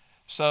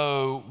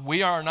 So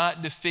we are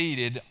not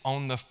defeated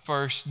on the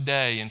first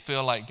day and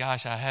feel like,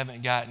 gosh, I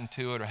haven't gotten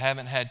to it or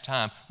haven't had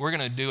time. We're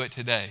going to do it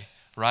today,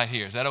 right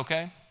here. Is that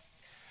okay?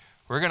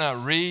 We're going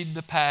to read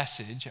the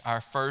passage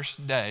our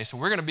first day. So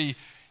we're going to be,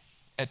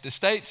 at the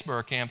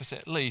Statesboro campus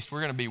at least,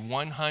 we're going to be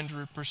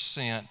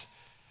 100%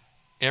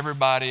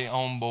 everybody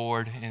on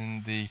board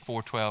in the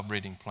 412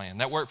 reading plan.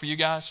 That work for you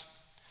guys?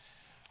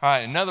 All right,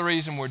 another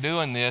reason we're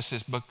doing this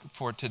is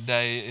for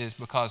today is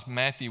because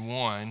Matthew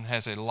 1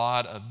 has a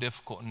lot of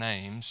difficult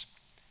names.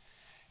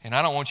 And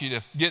I don't want you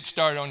to get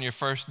started on your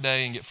first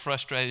day and get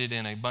frustrated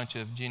in a bunch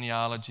of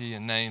genealogy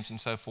and names and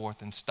so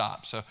forth and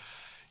stop. So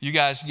you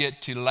guys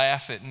get to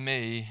laugh at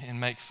me and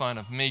make fun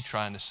of me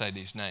trying to say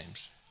these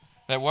names.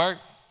 That work?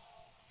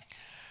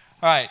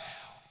 All right.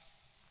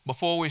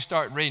 Before we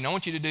start reading, I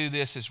want you to do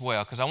this as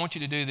well, because I want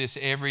you to do this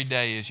every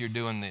day as you're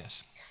doing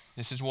this.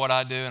 This is what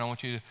I do, and I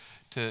want you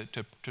to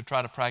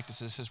try to practice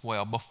this as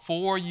well.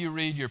 Before you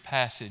read your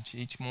passage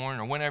each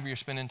morning or whenever you're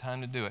spending time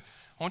to do it,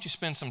 I want you to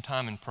spend some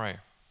time in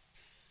prayer.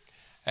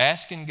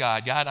 Asking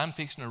God, I'm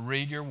fixing to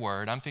read your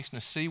word. I'm fixing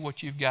to see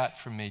what you've got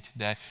for me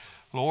today.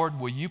 Lord,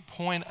 will you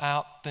point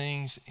out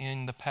things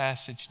in the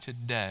passage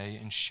today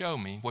and show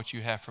me what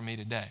you have for me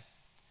today?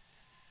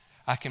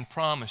 I can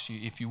promise you,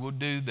 if you will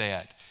do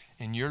that,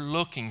 and you're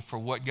looking for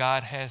what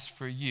God has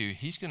for you,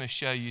 He's going to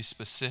show you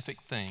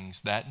specific things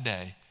that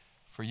day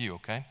for you,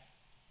 okay?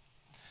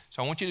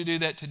 So I want you to do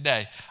that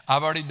today.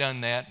 I've already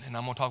done that, and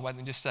I'm going to talk about it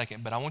in just a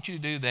second, but I want you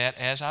to do that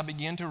as I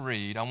begin to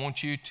read. I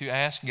want you to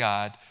ask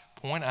God,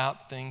 point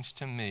out things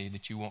to me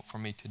that you want for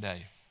me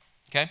today,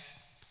 okay?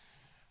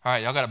 All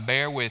right, y'all got to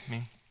bear with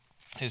me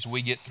as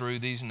we get through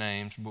these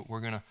names, but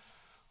we're going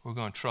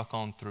to truck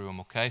on through them,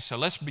 okay? So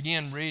let's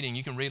begin reading.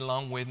 You can read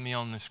along with me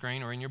on the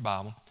screen or in your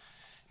Bible.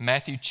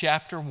 Matthew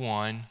chapter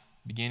 1,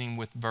 beginning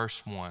with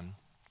verse 1.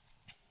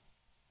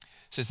 It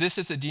says, this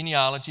is the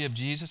genealogy of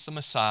Jesus the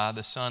Messiah,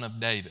 the son of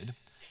David,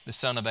 the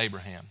son of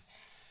Abraham.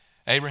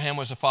 Abraham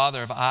was the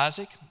father of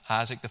Isaac,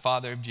 Isaac the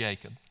father of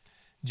Jacob,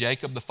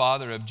 Jacob the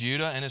father of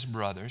Judah and his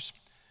brothers,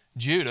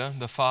 Judah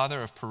the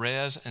father of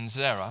Perez and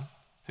Zerah,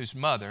 whose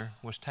mother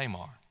was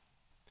Tamar.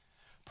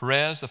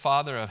 Perez the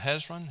father of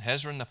Hezron,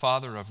 Hezron the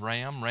father of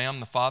Ram, Ram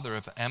the father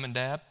of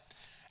Amminadab,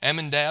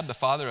 Amminadab the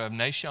father of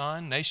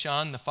Nahshon,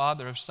 Nahshon the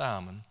father of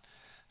Salmon,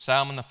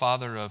 Salmon the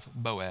father of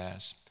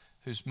Boaz,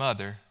 whose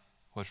mother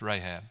was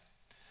Rahab.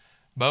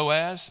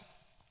 Boaz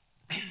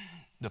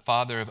the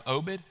father of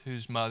Obed,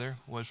 whose mother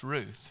was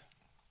Ruth.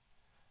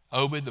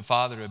 Obed the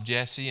father of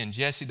Jesse, and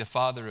Jesse the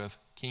father of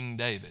King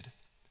David.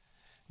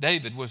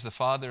 David was the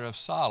father of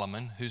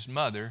Solomon, whose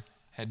mother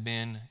had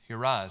been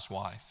Uriah's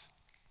wife.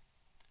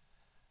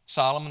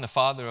 Solomon the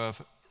father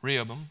of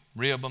Rehoboam,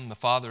 Rehoboam the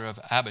father of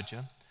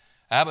Abijah,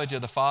 Abijah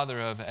the father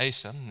of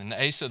Asa, and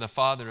Asa the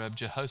father of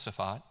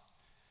Jehoshaphat,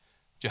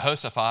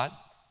 Jehoshaphat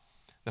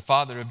the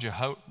father of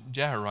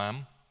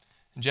Jehoram,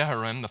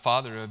 Jehoram the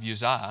father of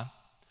Uzziah,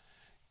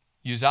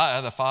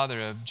 Uzziah the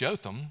father of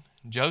Jotham,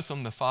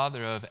 Jotham the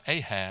father of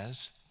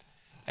Ahaz,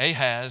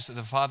 Ahaz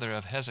the father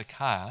of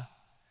Hezekiah,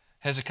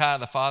 Hezekiah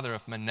the father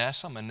of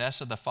Manasseh,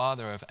 Manasseh the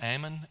father of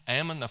Ammon,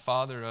 Ammon the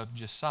father of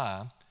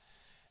Josiah,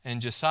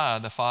 and Josiah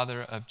the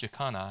father of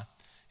Jeconiah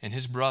and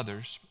his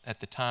brothers at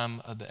the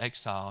time of the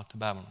exile to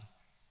Babylon.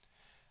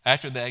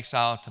 After the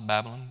exile to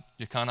Babylon,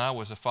 Jeconiah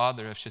was the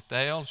father of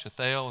Shealtiel,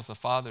 Shealtiel was the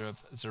father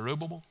of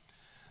Zerubbabel,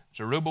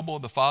 Zerubbabel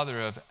the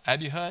father of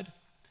Abihud,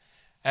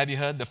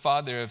 Abihud the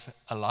father of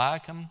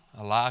Eliakim,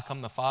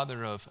 Eliakim the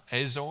father of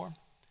Azor,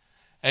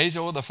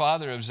 Azor the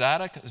father of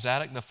Zadok,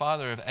 Zadok the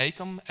father of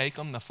Achim,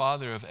 Achim the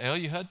father of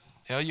Eliud,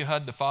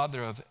 Eliud the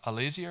father of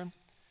Eleazar,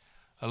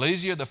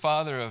 Eleazar the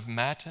father of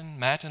Mattan,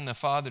 Mattan the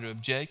father of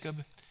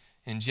Jacob,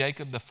 and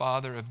Jacob the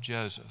father of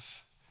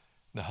Joseph,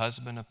 the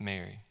husband of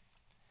Mary.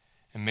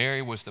 And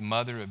Mary was the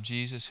mother of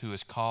Jesus, who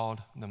is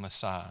called the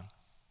Messiah.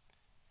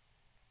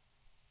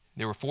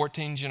 There were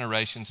 14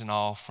 generations in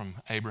all from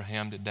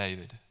Abraham to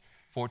David,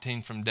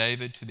 14 from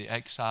David to the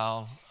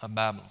exile of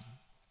Babylon,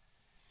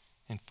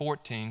 and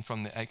 14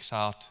 from the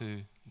exile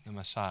to the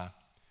Messiah.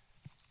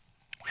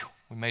 Whew,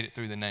 we made it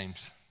through the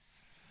names.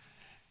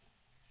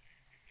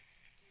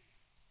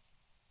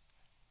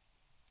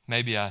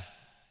 Maybe I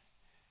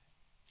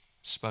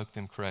spoke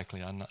them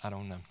correctly. I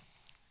don't know.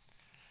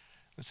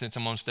 But since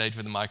I'm on stage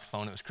with the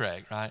microphone, it was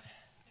correct, right?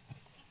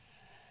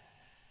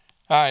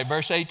 All right,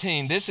 verse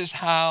 18. This is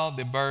how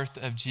the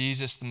birth of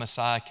Jesus the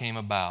Messiah came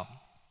about.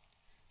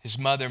 His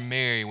mother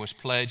Mary was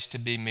pledged to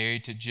be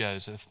married to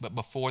Joseph, but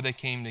before they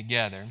came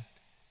together,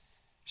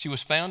 she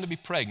was found to be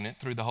pregnant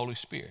through the Holy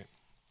Spirit.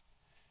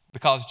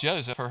 Because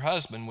Joseph, her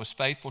husband, was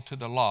faithful to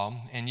the law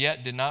and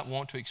yet did not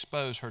want to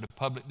expose her to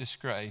public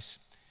disgrace,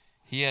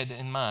 he had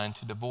in mind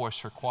to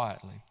divorce her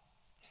quietly.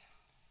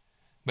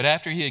 But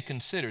after he had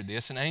considered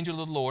this, an angel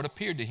of the Lord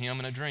appeared to him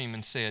in a dream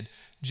and said,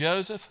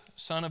 Joseph,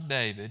 son of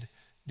David,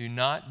 do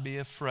not be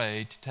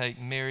afraid to take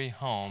Mary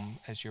home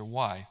as your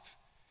wife,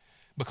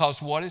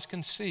 because what is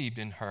conceived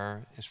in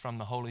her is from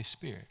the Holy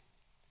Spirit.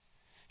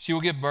 She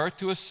will give birth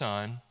to a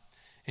son,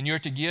 and you are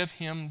to give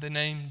him the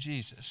name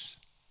Jesus,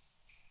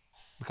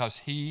 because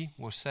he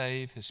will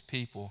save his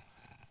people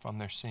from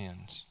their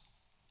sins.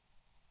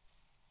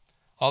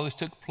 All this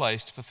took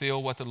place to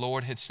fulfill what the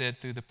Lord had said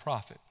through the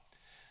prophet.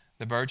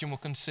 The virgin will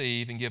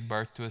conceive and give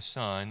birth to a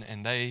son,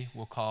 and they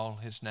will call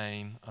his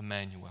name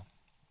Emmanuel.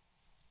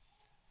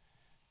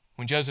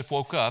 When Joseph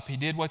woke up, he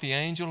did what the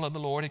angel of the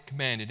Lord had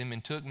commanded him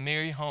and took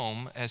Mary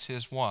home as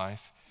his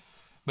wife.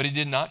 But he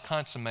did not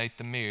consummate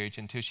the marriage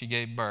until she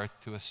gave birth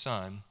to a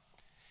son,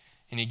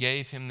 and he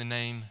gave him the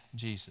name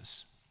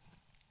Jesus.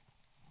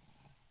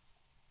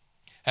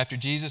 After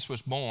Jesus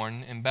was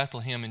born in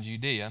Bethlehem in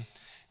Judea,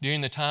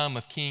 during the time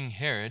of King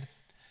Herod,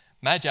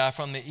 Magi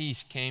from the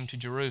east came to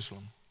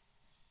Jerusalem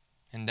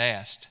and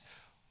asked,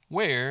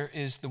 "Where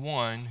is the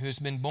one who has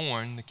been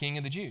born the King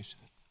of the Jews?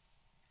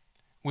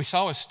 We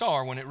saw his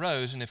star when it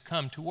rose and have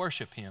come to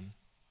worship him."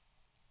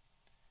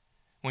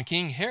 When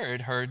King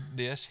Herod heard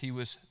this, he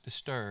was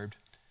disturbed,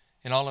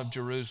 and all of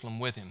Jerusalem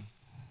with him.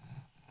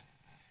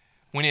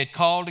 When he had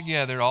called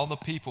together all the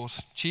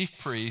people's chief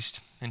priests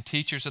and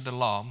teachers of the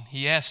law,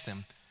 he asked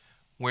them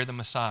where the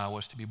Messiah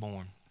was to be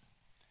born.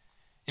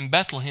 "In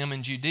Bethlehem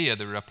in Judea,"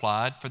 they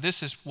replied, "for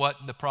this is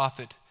what the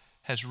prophet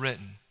has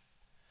written.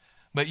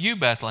 But you,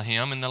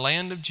 Bethlehem, in the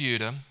land of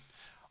Judah,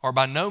 are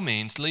by no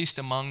means least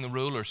among the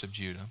rulers of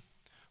Judah,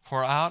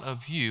 for out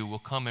of you will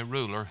come a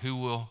ruler who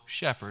will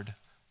shepherd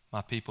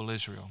my people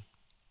Israel."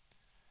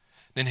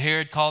 Then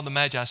Herod called the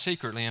Magi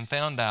secretly and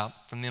found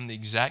out from them the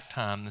exact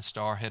time the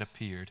star had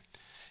appeared.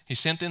 He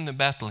sent them to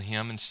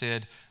Bethlehem and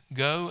said,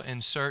 "Go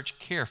and search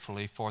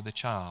carefully for the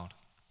child.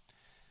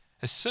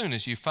 As soon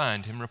as you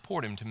find him,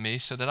 report him to me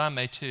so that I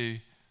may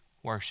too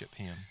worship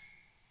him."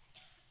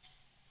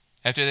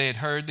 After they had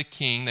heard the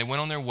king, they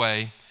went on their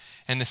way,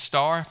 and the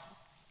star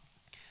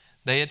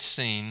they had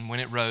seen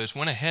when it rose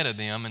went ahead of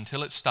them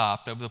until it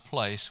stopped over the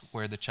place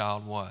where the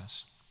child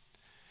was.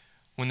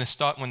 When they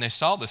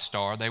saw the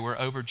star, they were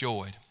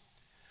overjoyed.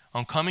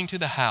 On coming to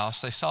the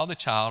house, they saw the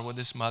child with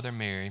his mother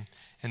Mary,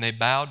 and they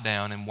bowed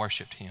down and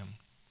worshiped him.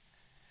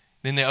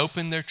 Then they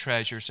opened their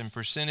treasures and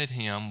presented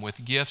him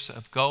with gifts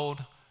of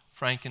gold,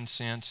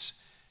 frankincense,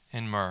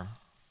 and myrrh.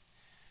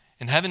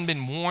 And having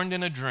been warned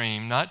in a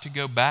dream not to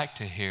go back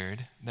to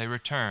Herod, they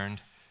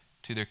returned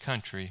to their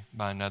country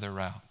by another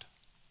route.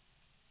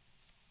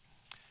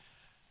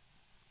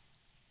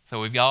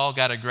 So we've all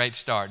got a great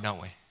start,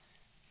 don't we?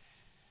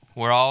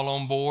 We're all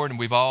on board and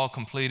we've all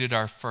completed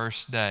our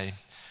first day.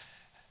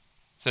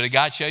 So did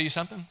God show you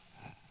something?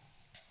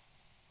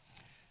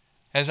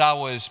 As I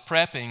was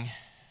prepping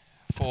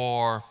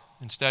for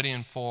and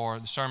studying for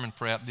the sermon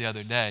prep the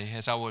other day,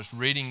 as I was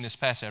reading this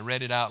passage, I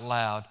read it out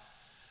loud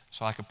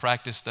so I could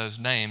practice those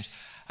names.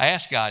 I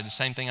asked God the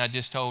same thing I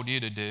just told you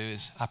to do,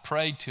 is I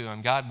prayed to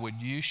him, "God,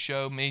 would you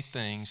show me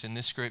things in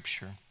this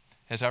scripture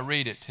as I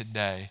read it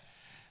today,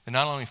 that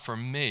not only for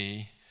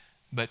me,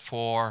 but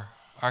for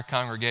our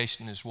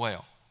congregation as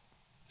well."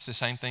 It's the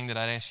same thing that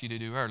I'd asked you to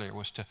do earlier,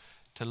 was to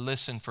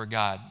listen for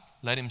God.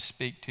 Let him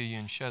speak to you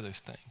and show those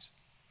things.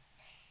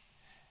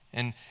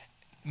 And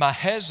my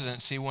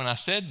hesitancy when I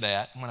said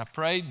that, when I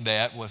prayed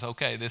that, was,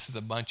 okay, this is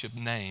a bunch of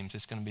names.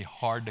 It's going to be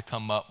hard to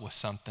come up with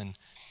something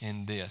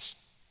in this.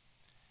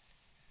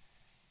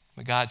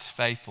 But God's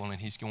faithful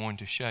and he's going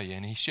to show you.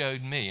 And he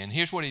showed me. And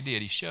here's what he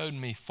did. He showed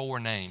me 4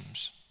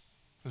 names.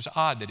 It was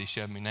odd that he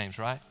showed me names,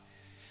 right?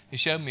 He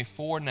showed me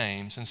 4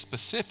 names. And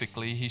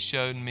specifically, he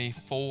showed me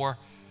 4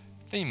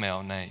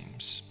 female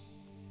names.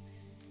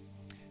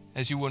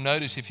 As you will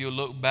notice, if you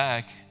look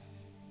back,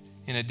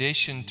 in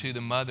addition to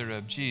the mother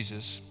of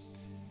Jesus,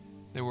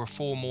 there were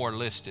 4 more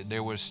listed.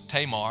 There was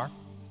Tamar,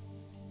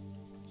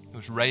 there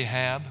was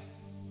Rahab,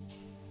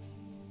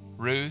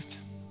 Ruth,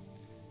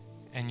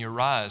 and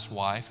Uriah's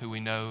wife, who we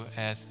know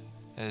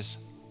as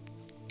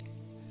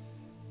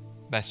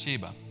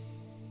Bathsheba.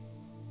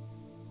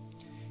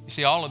 You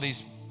see, all of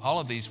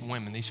these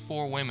women, these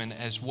 4 women,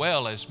 as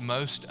well as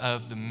most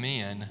of the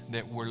men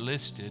that were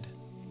listed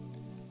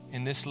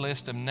in this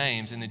list of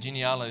names in the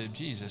genealogy of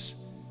Jesus,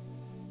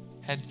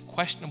 had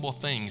questionable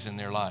things in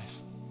their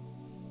life.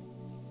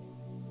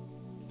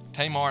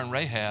 Tamar and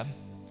Rahab,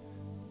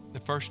 the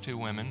first 2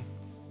 women,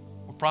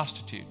 were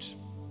prostitutes.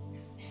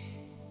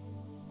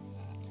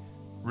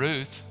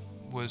 Ruth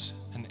was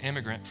an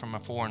immigrant from a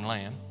foreign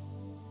land.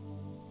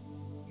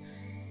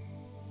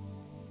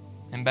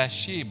 And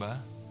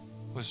Bathsheba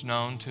was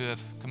known to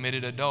have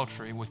committed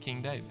adultery with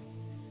King David.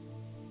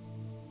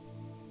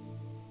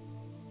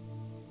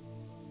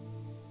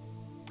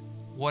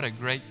 What a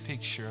great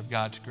picture of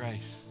God's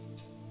grace.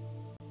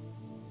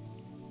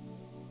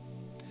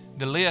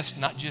 The list,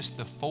 not just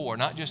the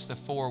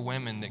 4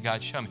 women that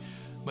God showed me,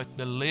 but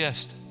the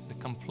list, the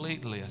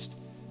complete list.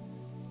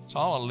 It's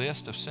all a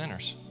list of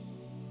sinners.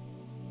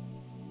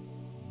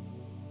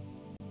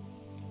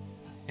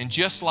 And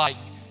just like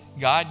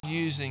God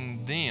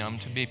using them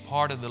to be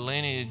part of the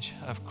lineage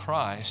of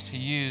Christ, he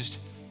used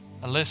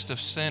a list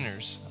of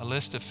sinners, a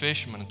list of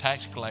fishermen and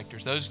tax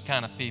collectors, those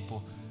kind of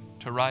people,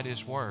 to write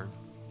his word,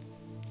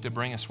 to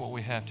bring us what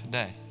we have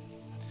today.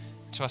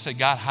 So I said,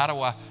 God,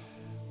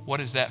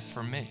 what is that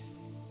for me?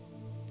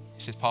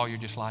 He says, Paul, you're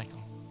just like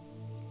them.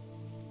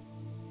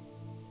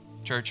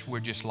 Church, we're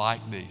just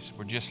like these.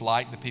 We're just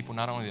like the people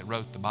not only that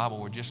wrote the Bible,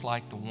 we're just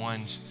like the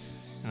ones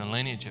in the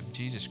lineage of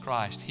Jesus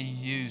Christ. He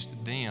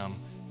used them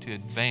to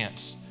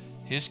advance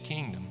his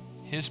kingdom,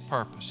 his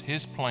purpose,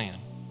 his plan.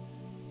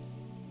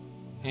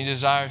 He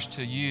desires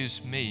to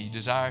use me. He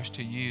desires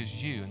to use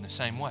you in the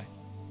same way.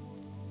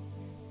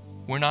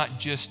 We're not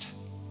just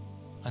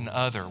an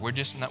other.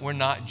 We're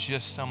not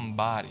just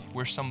somebody.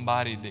 We're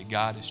somebody that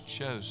God has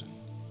chosen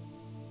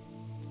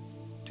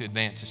to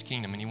advance His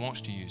kingdom, and He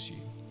wants to use you.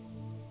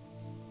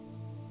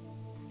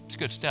 It's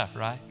good stuff,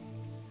 right?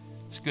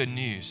 It's good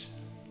news.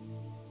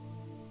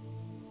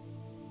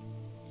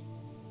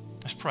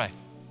 Let's pray.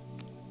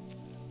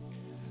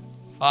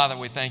 Father,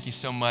 we thank you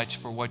so much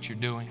for what you're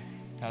doing.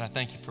 God, I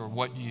thank you for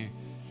what you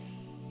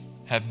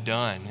have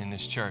done in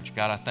this church.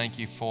 God, I thank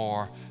you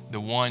for the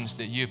ones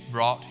that you've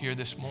brought here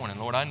this morning.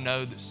 Lord, I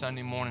know that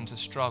Sunday morning's a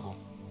struggle.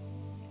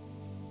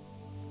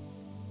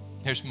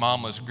 Here's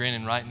mamas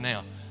grinning right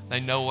now. They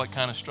know what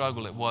kind of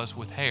struggle it was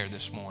with hair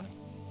this morning.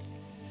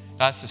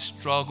 That's a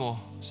struggle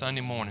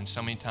Sunday morning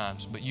so many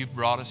times, but you've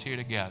brought us here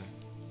together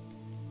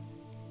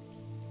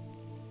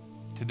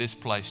to this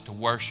place to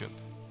worship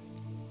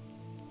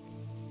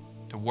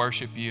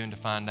you and to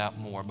find out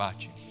more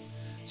about you.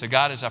 So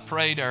God, as I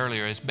prayed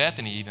earlier, as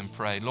Bethany even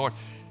prayed, Lord,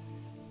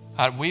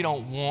 we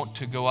don't want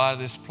to go out of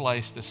this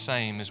place the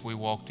same as we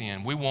walked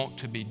in. We want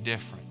to be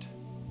different.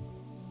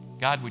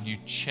 God, would you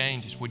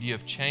change us? Would you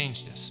have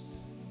changed us?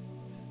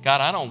 God,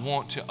 I don't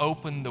want to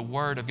open the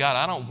Word of God.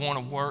 I don't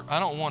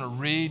want to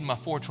read my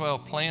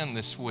 412 plan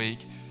this week,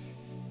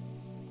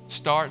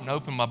 start and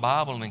open my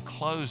Bible and then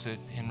close it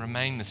and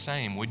remain the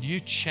same. Would you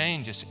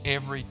change us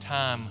every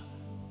time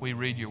we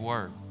read your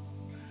Word?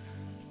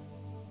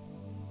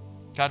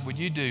 God, would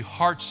you do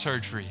heart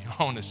surgery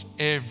on us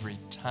every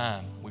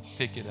time we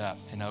pick it up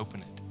and open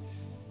it?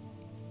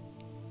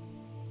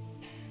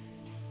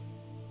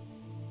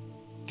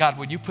 God,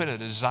 would you put a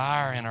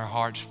desire in our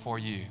hearts for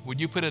you?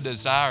 Would you put a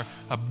desire,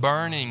 a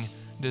burning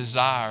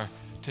desire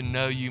to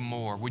know you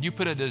more? Would you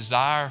put a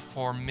desire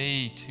for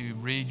me to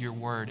read your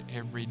word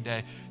every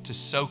day, to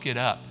soak it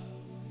up?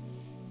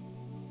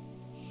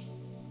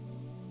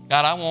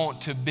 God, I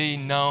want to be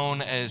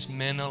known as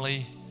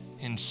mentally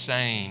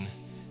insane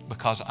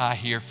because I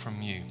hear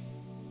from you.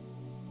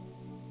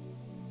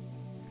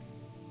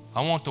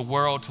 I want the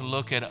world to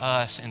look at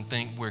us and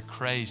think we're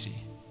crazy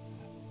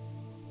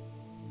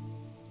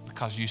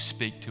because you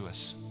speak to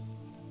us.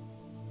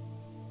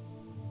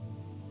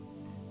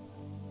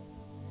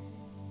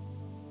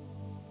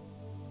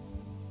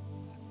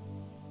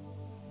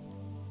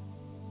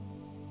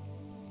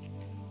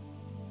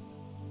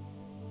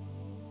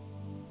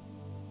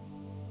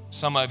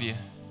 Some of you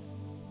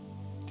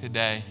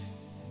today,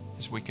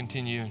 as we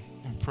continue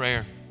in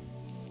prayer,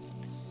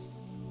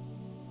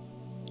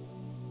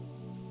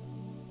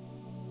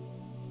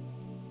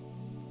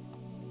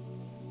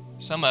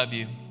 some of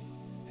you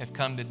have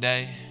come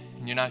today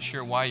and you're not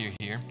sure why you're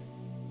here.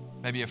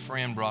 Maybe a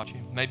friend brought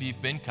you. Maybe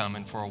you've been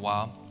coming for a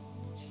while.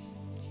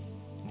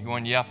 And you're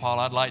going, yeah, Paul,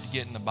 I'd like to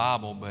get in the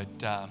Bible,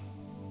 but I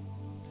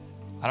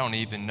don't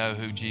even know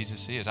who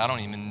Jesus is. I don't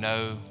even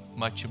know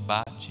much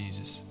about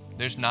Jesus.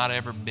 There's not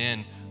ever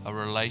been a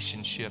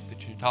relationship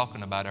that you're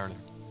talking about earlier.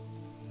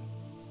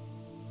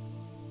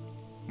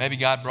 Maybe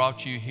God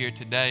brought you here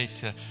today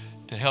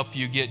to help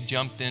you get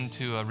jumped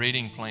into a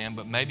reading plan,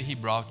 but maybe He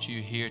brought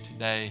you here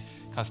today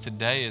because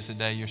today is the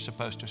day you're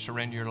supposed to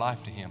surrender your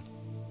life to Him.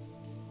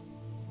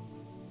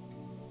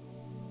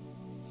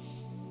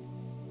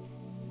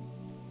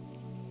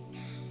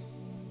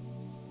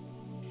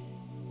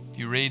 If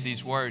you read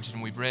these words,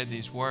 and we've read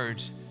these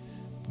words,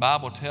 the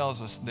Bible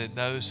tells us that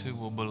those who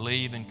will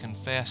believe and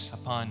confess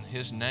upon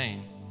His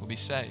name will be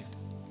saved.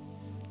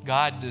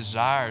 God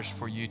desires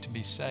for you to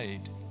be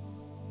saved.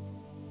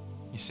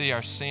 You see,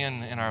 our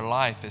sin in our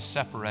life has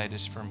separated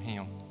us from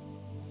Him,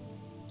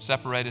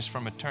 separate us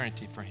from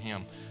eternity for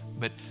Him.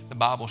 But the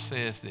Bible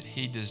says that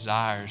He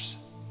desires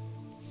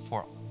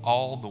for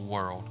all the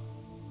world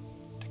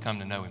to come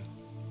to know Him.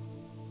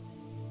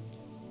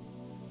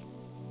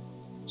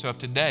 So if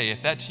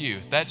that's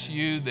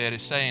you that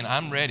is saying,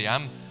 I'm ready,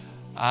 I'm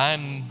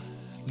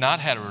not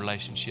had a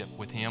relationship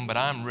with Him, but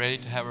I'm ready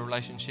to have a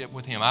relationship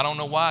with Him. I don't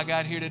know why I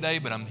got here today,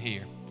 but I'm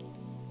here.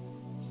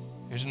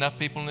 There's enough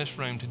people in this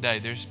room today.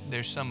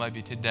 There's some of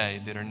you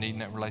today that are needing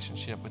that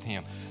relationship with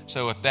Him.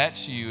 So if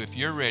that's you, if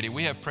you're ready,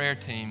 we have prayer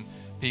team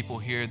people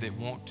here that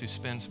want to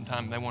spend some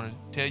time. They want to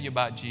tell you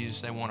about Jesus.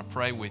 They want to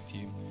pray with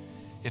you.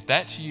 If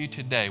that's you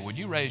today, would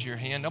you raise your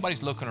hand?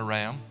 Nobody's looking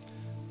around.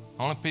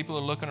 Only people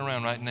that are looking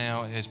around right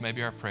now is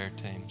maybe our prayer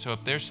team. So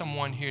if there's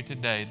someone here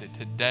today that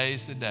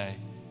today's the day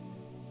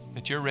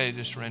that you're ready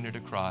to surrender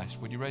to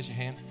Christ, would you raise your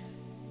hand?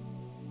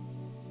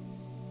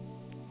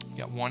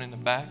 Got one in the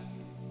back.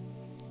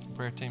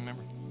 Prayer team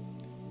member?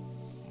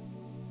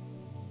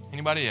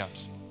 Anybody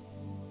else?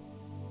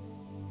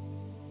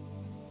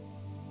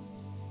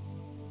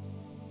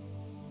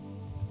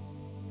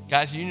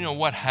 Guys, you know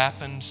what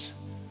happens?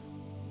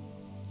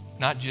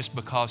 Not just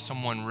because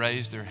someone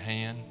raised their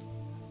hand,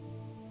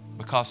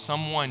 because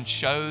someone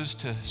chose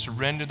to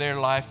surrender their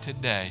life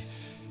today.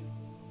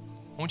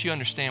 I want you to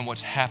understand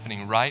what's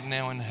happening right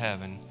now in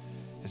heaven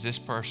as this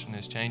person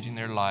is changing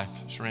their life,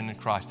 surrendering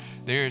to Christ.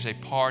 There is a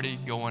party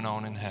going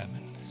on in heaven.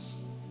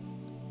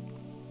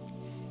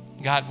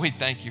 God, we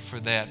thank you for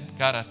that.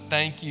 God, I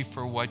thank you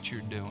for what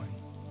you're doing.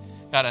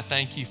 God, I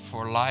thank you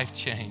for life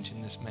change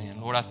in this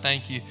man. Lord, I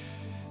thank you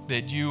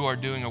that you are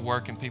doing a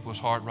work in people's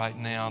heart right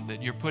now,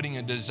 that you're putting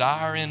a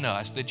desire in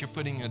us, that you're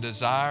putting a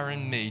desire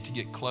in me to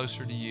get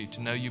closer to you,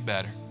 to know you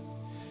better.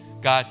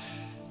 God,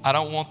 I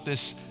don't want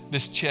this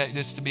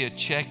to be a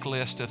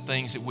checklist of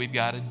things that we've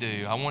got to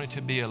do. I want it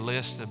to be a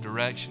list of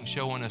directions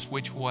showing us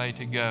which way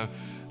to go,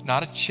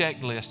 not a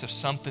checklist of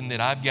something that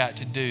I've got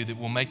to do that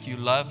will make you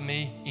love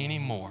me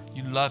anymore.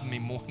 You love me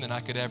more than I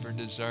could ever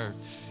deserve.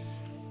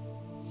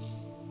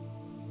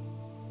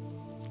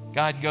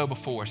 God, go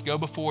before us. Go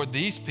before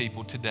these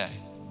people today.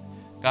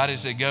 God,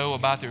 as they go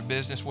about their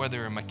business, whether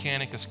they're a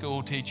mechanic, a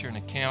school teacher, an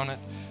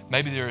accountant,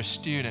 maybe they're a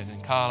student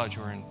in college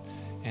or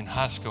in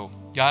high school.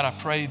 God, I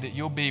pray that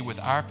you'll be with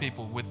our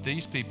people, with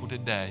these people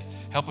today.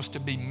 Help us to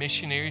be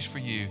missionaries for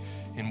you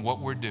in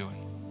what we're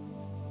doing.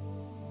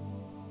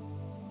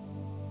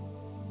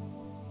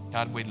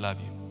 God, we love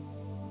you.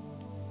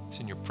 It's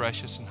in your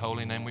precious and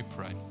holy name we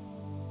pray.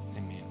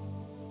 Amen.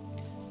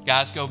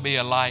 Guys, go be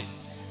a light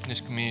in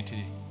this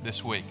community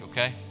this week,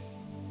 okay?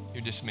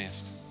 You're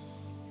dismissed.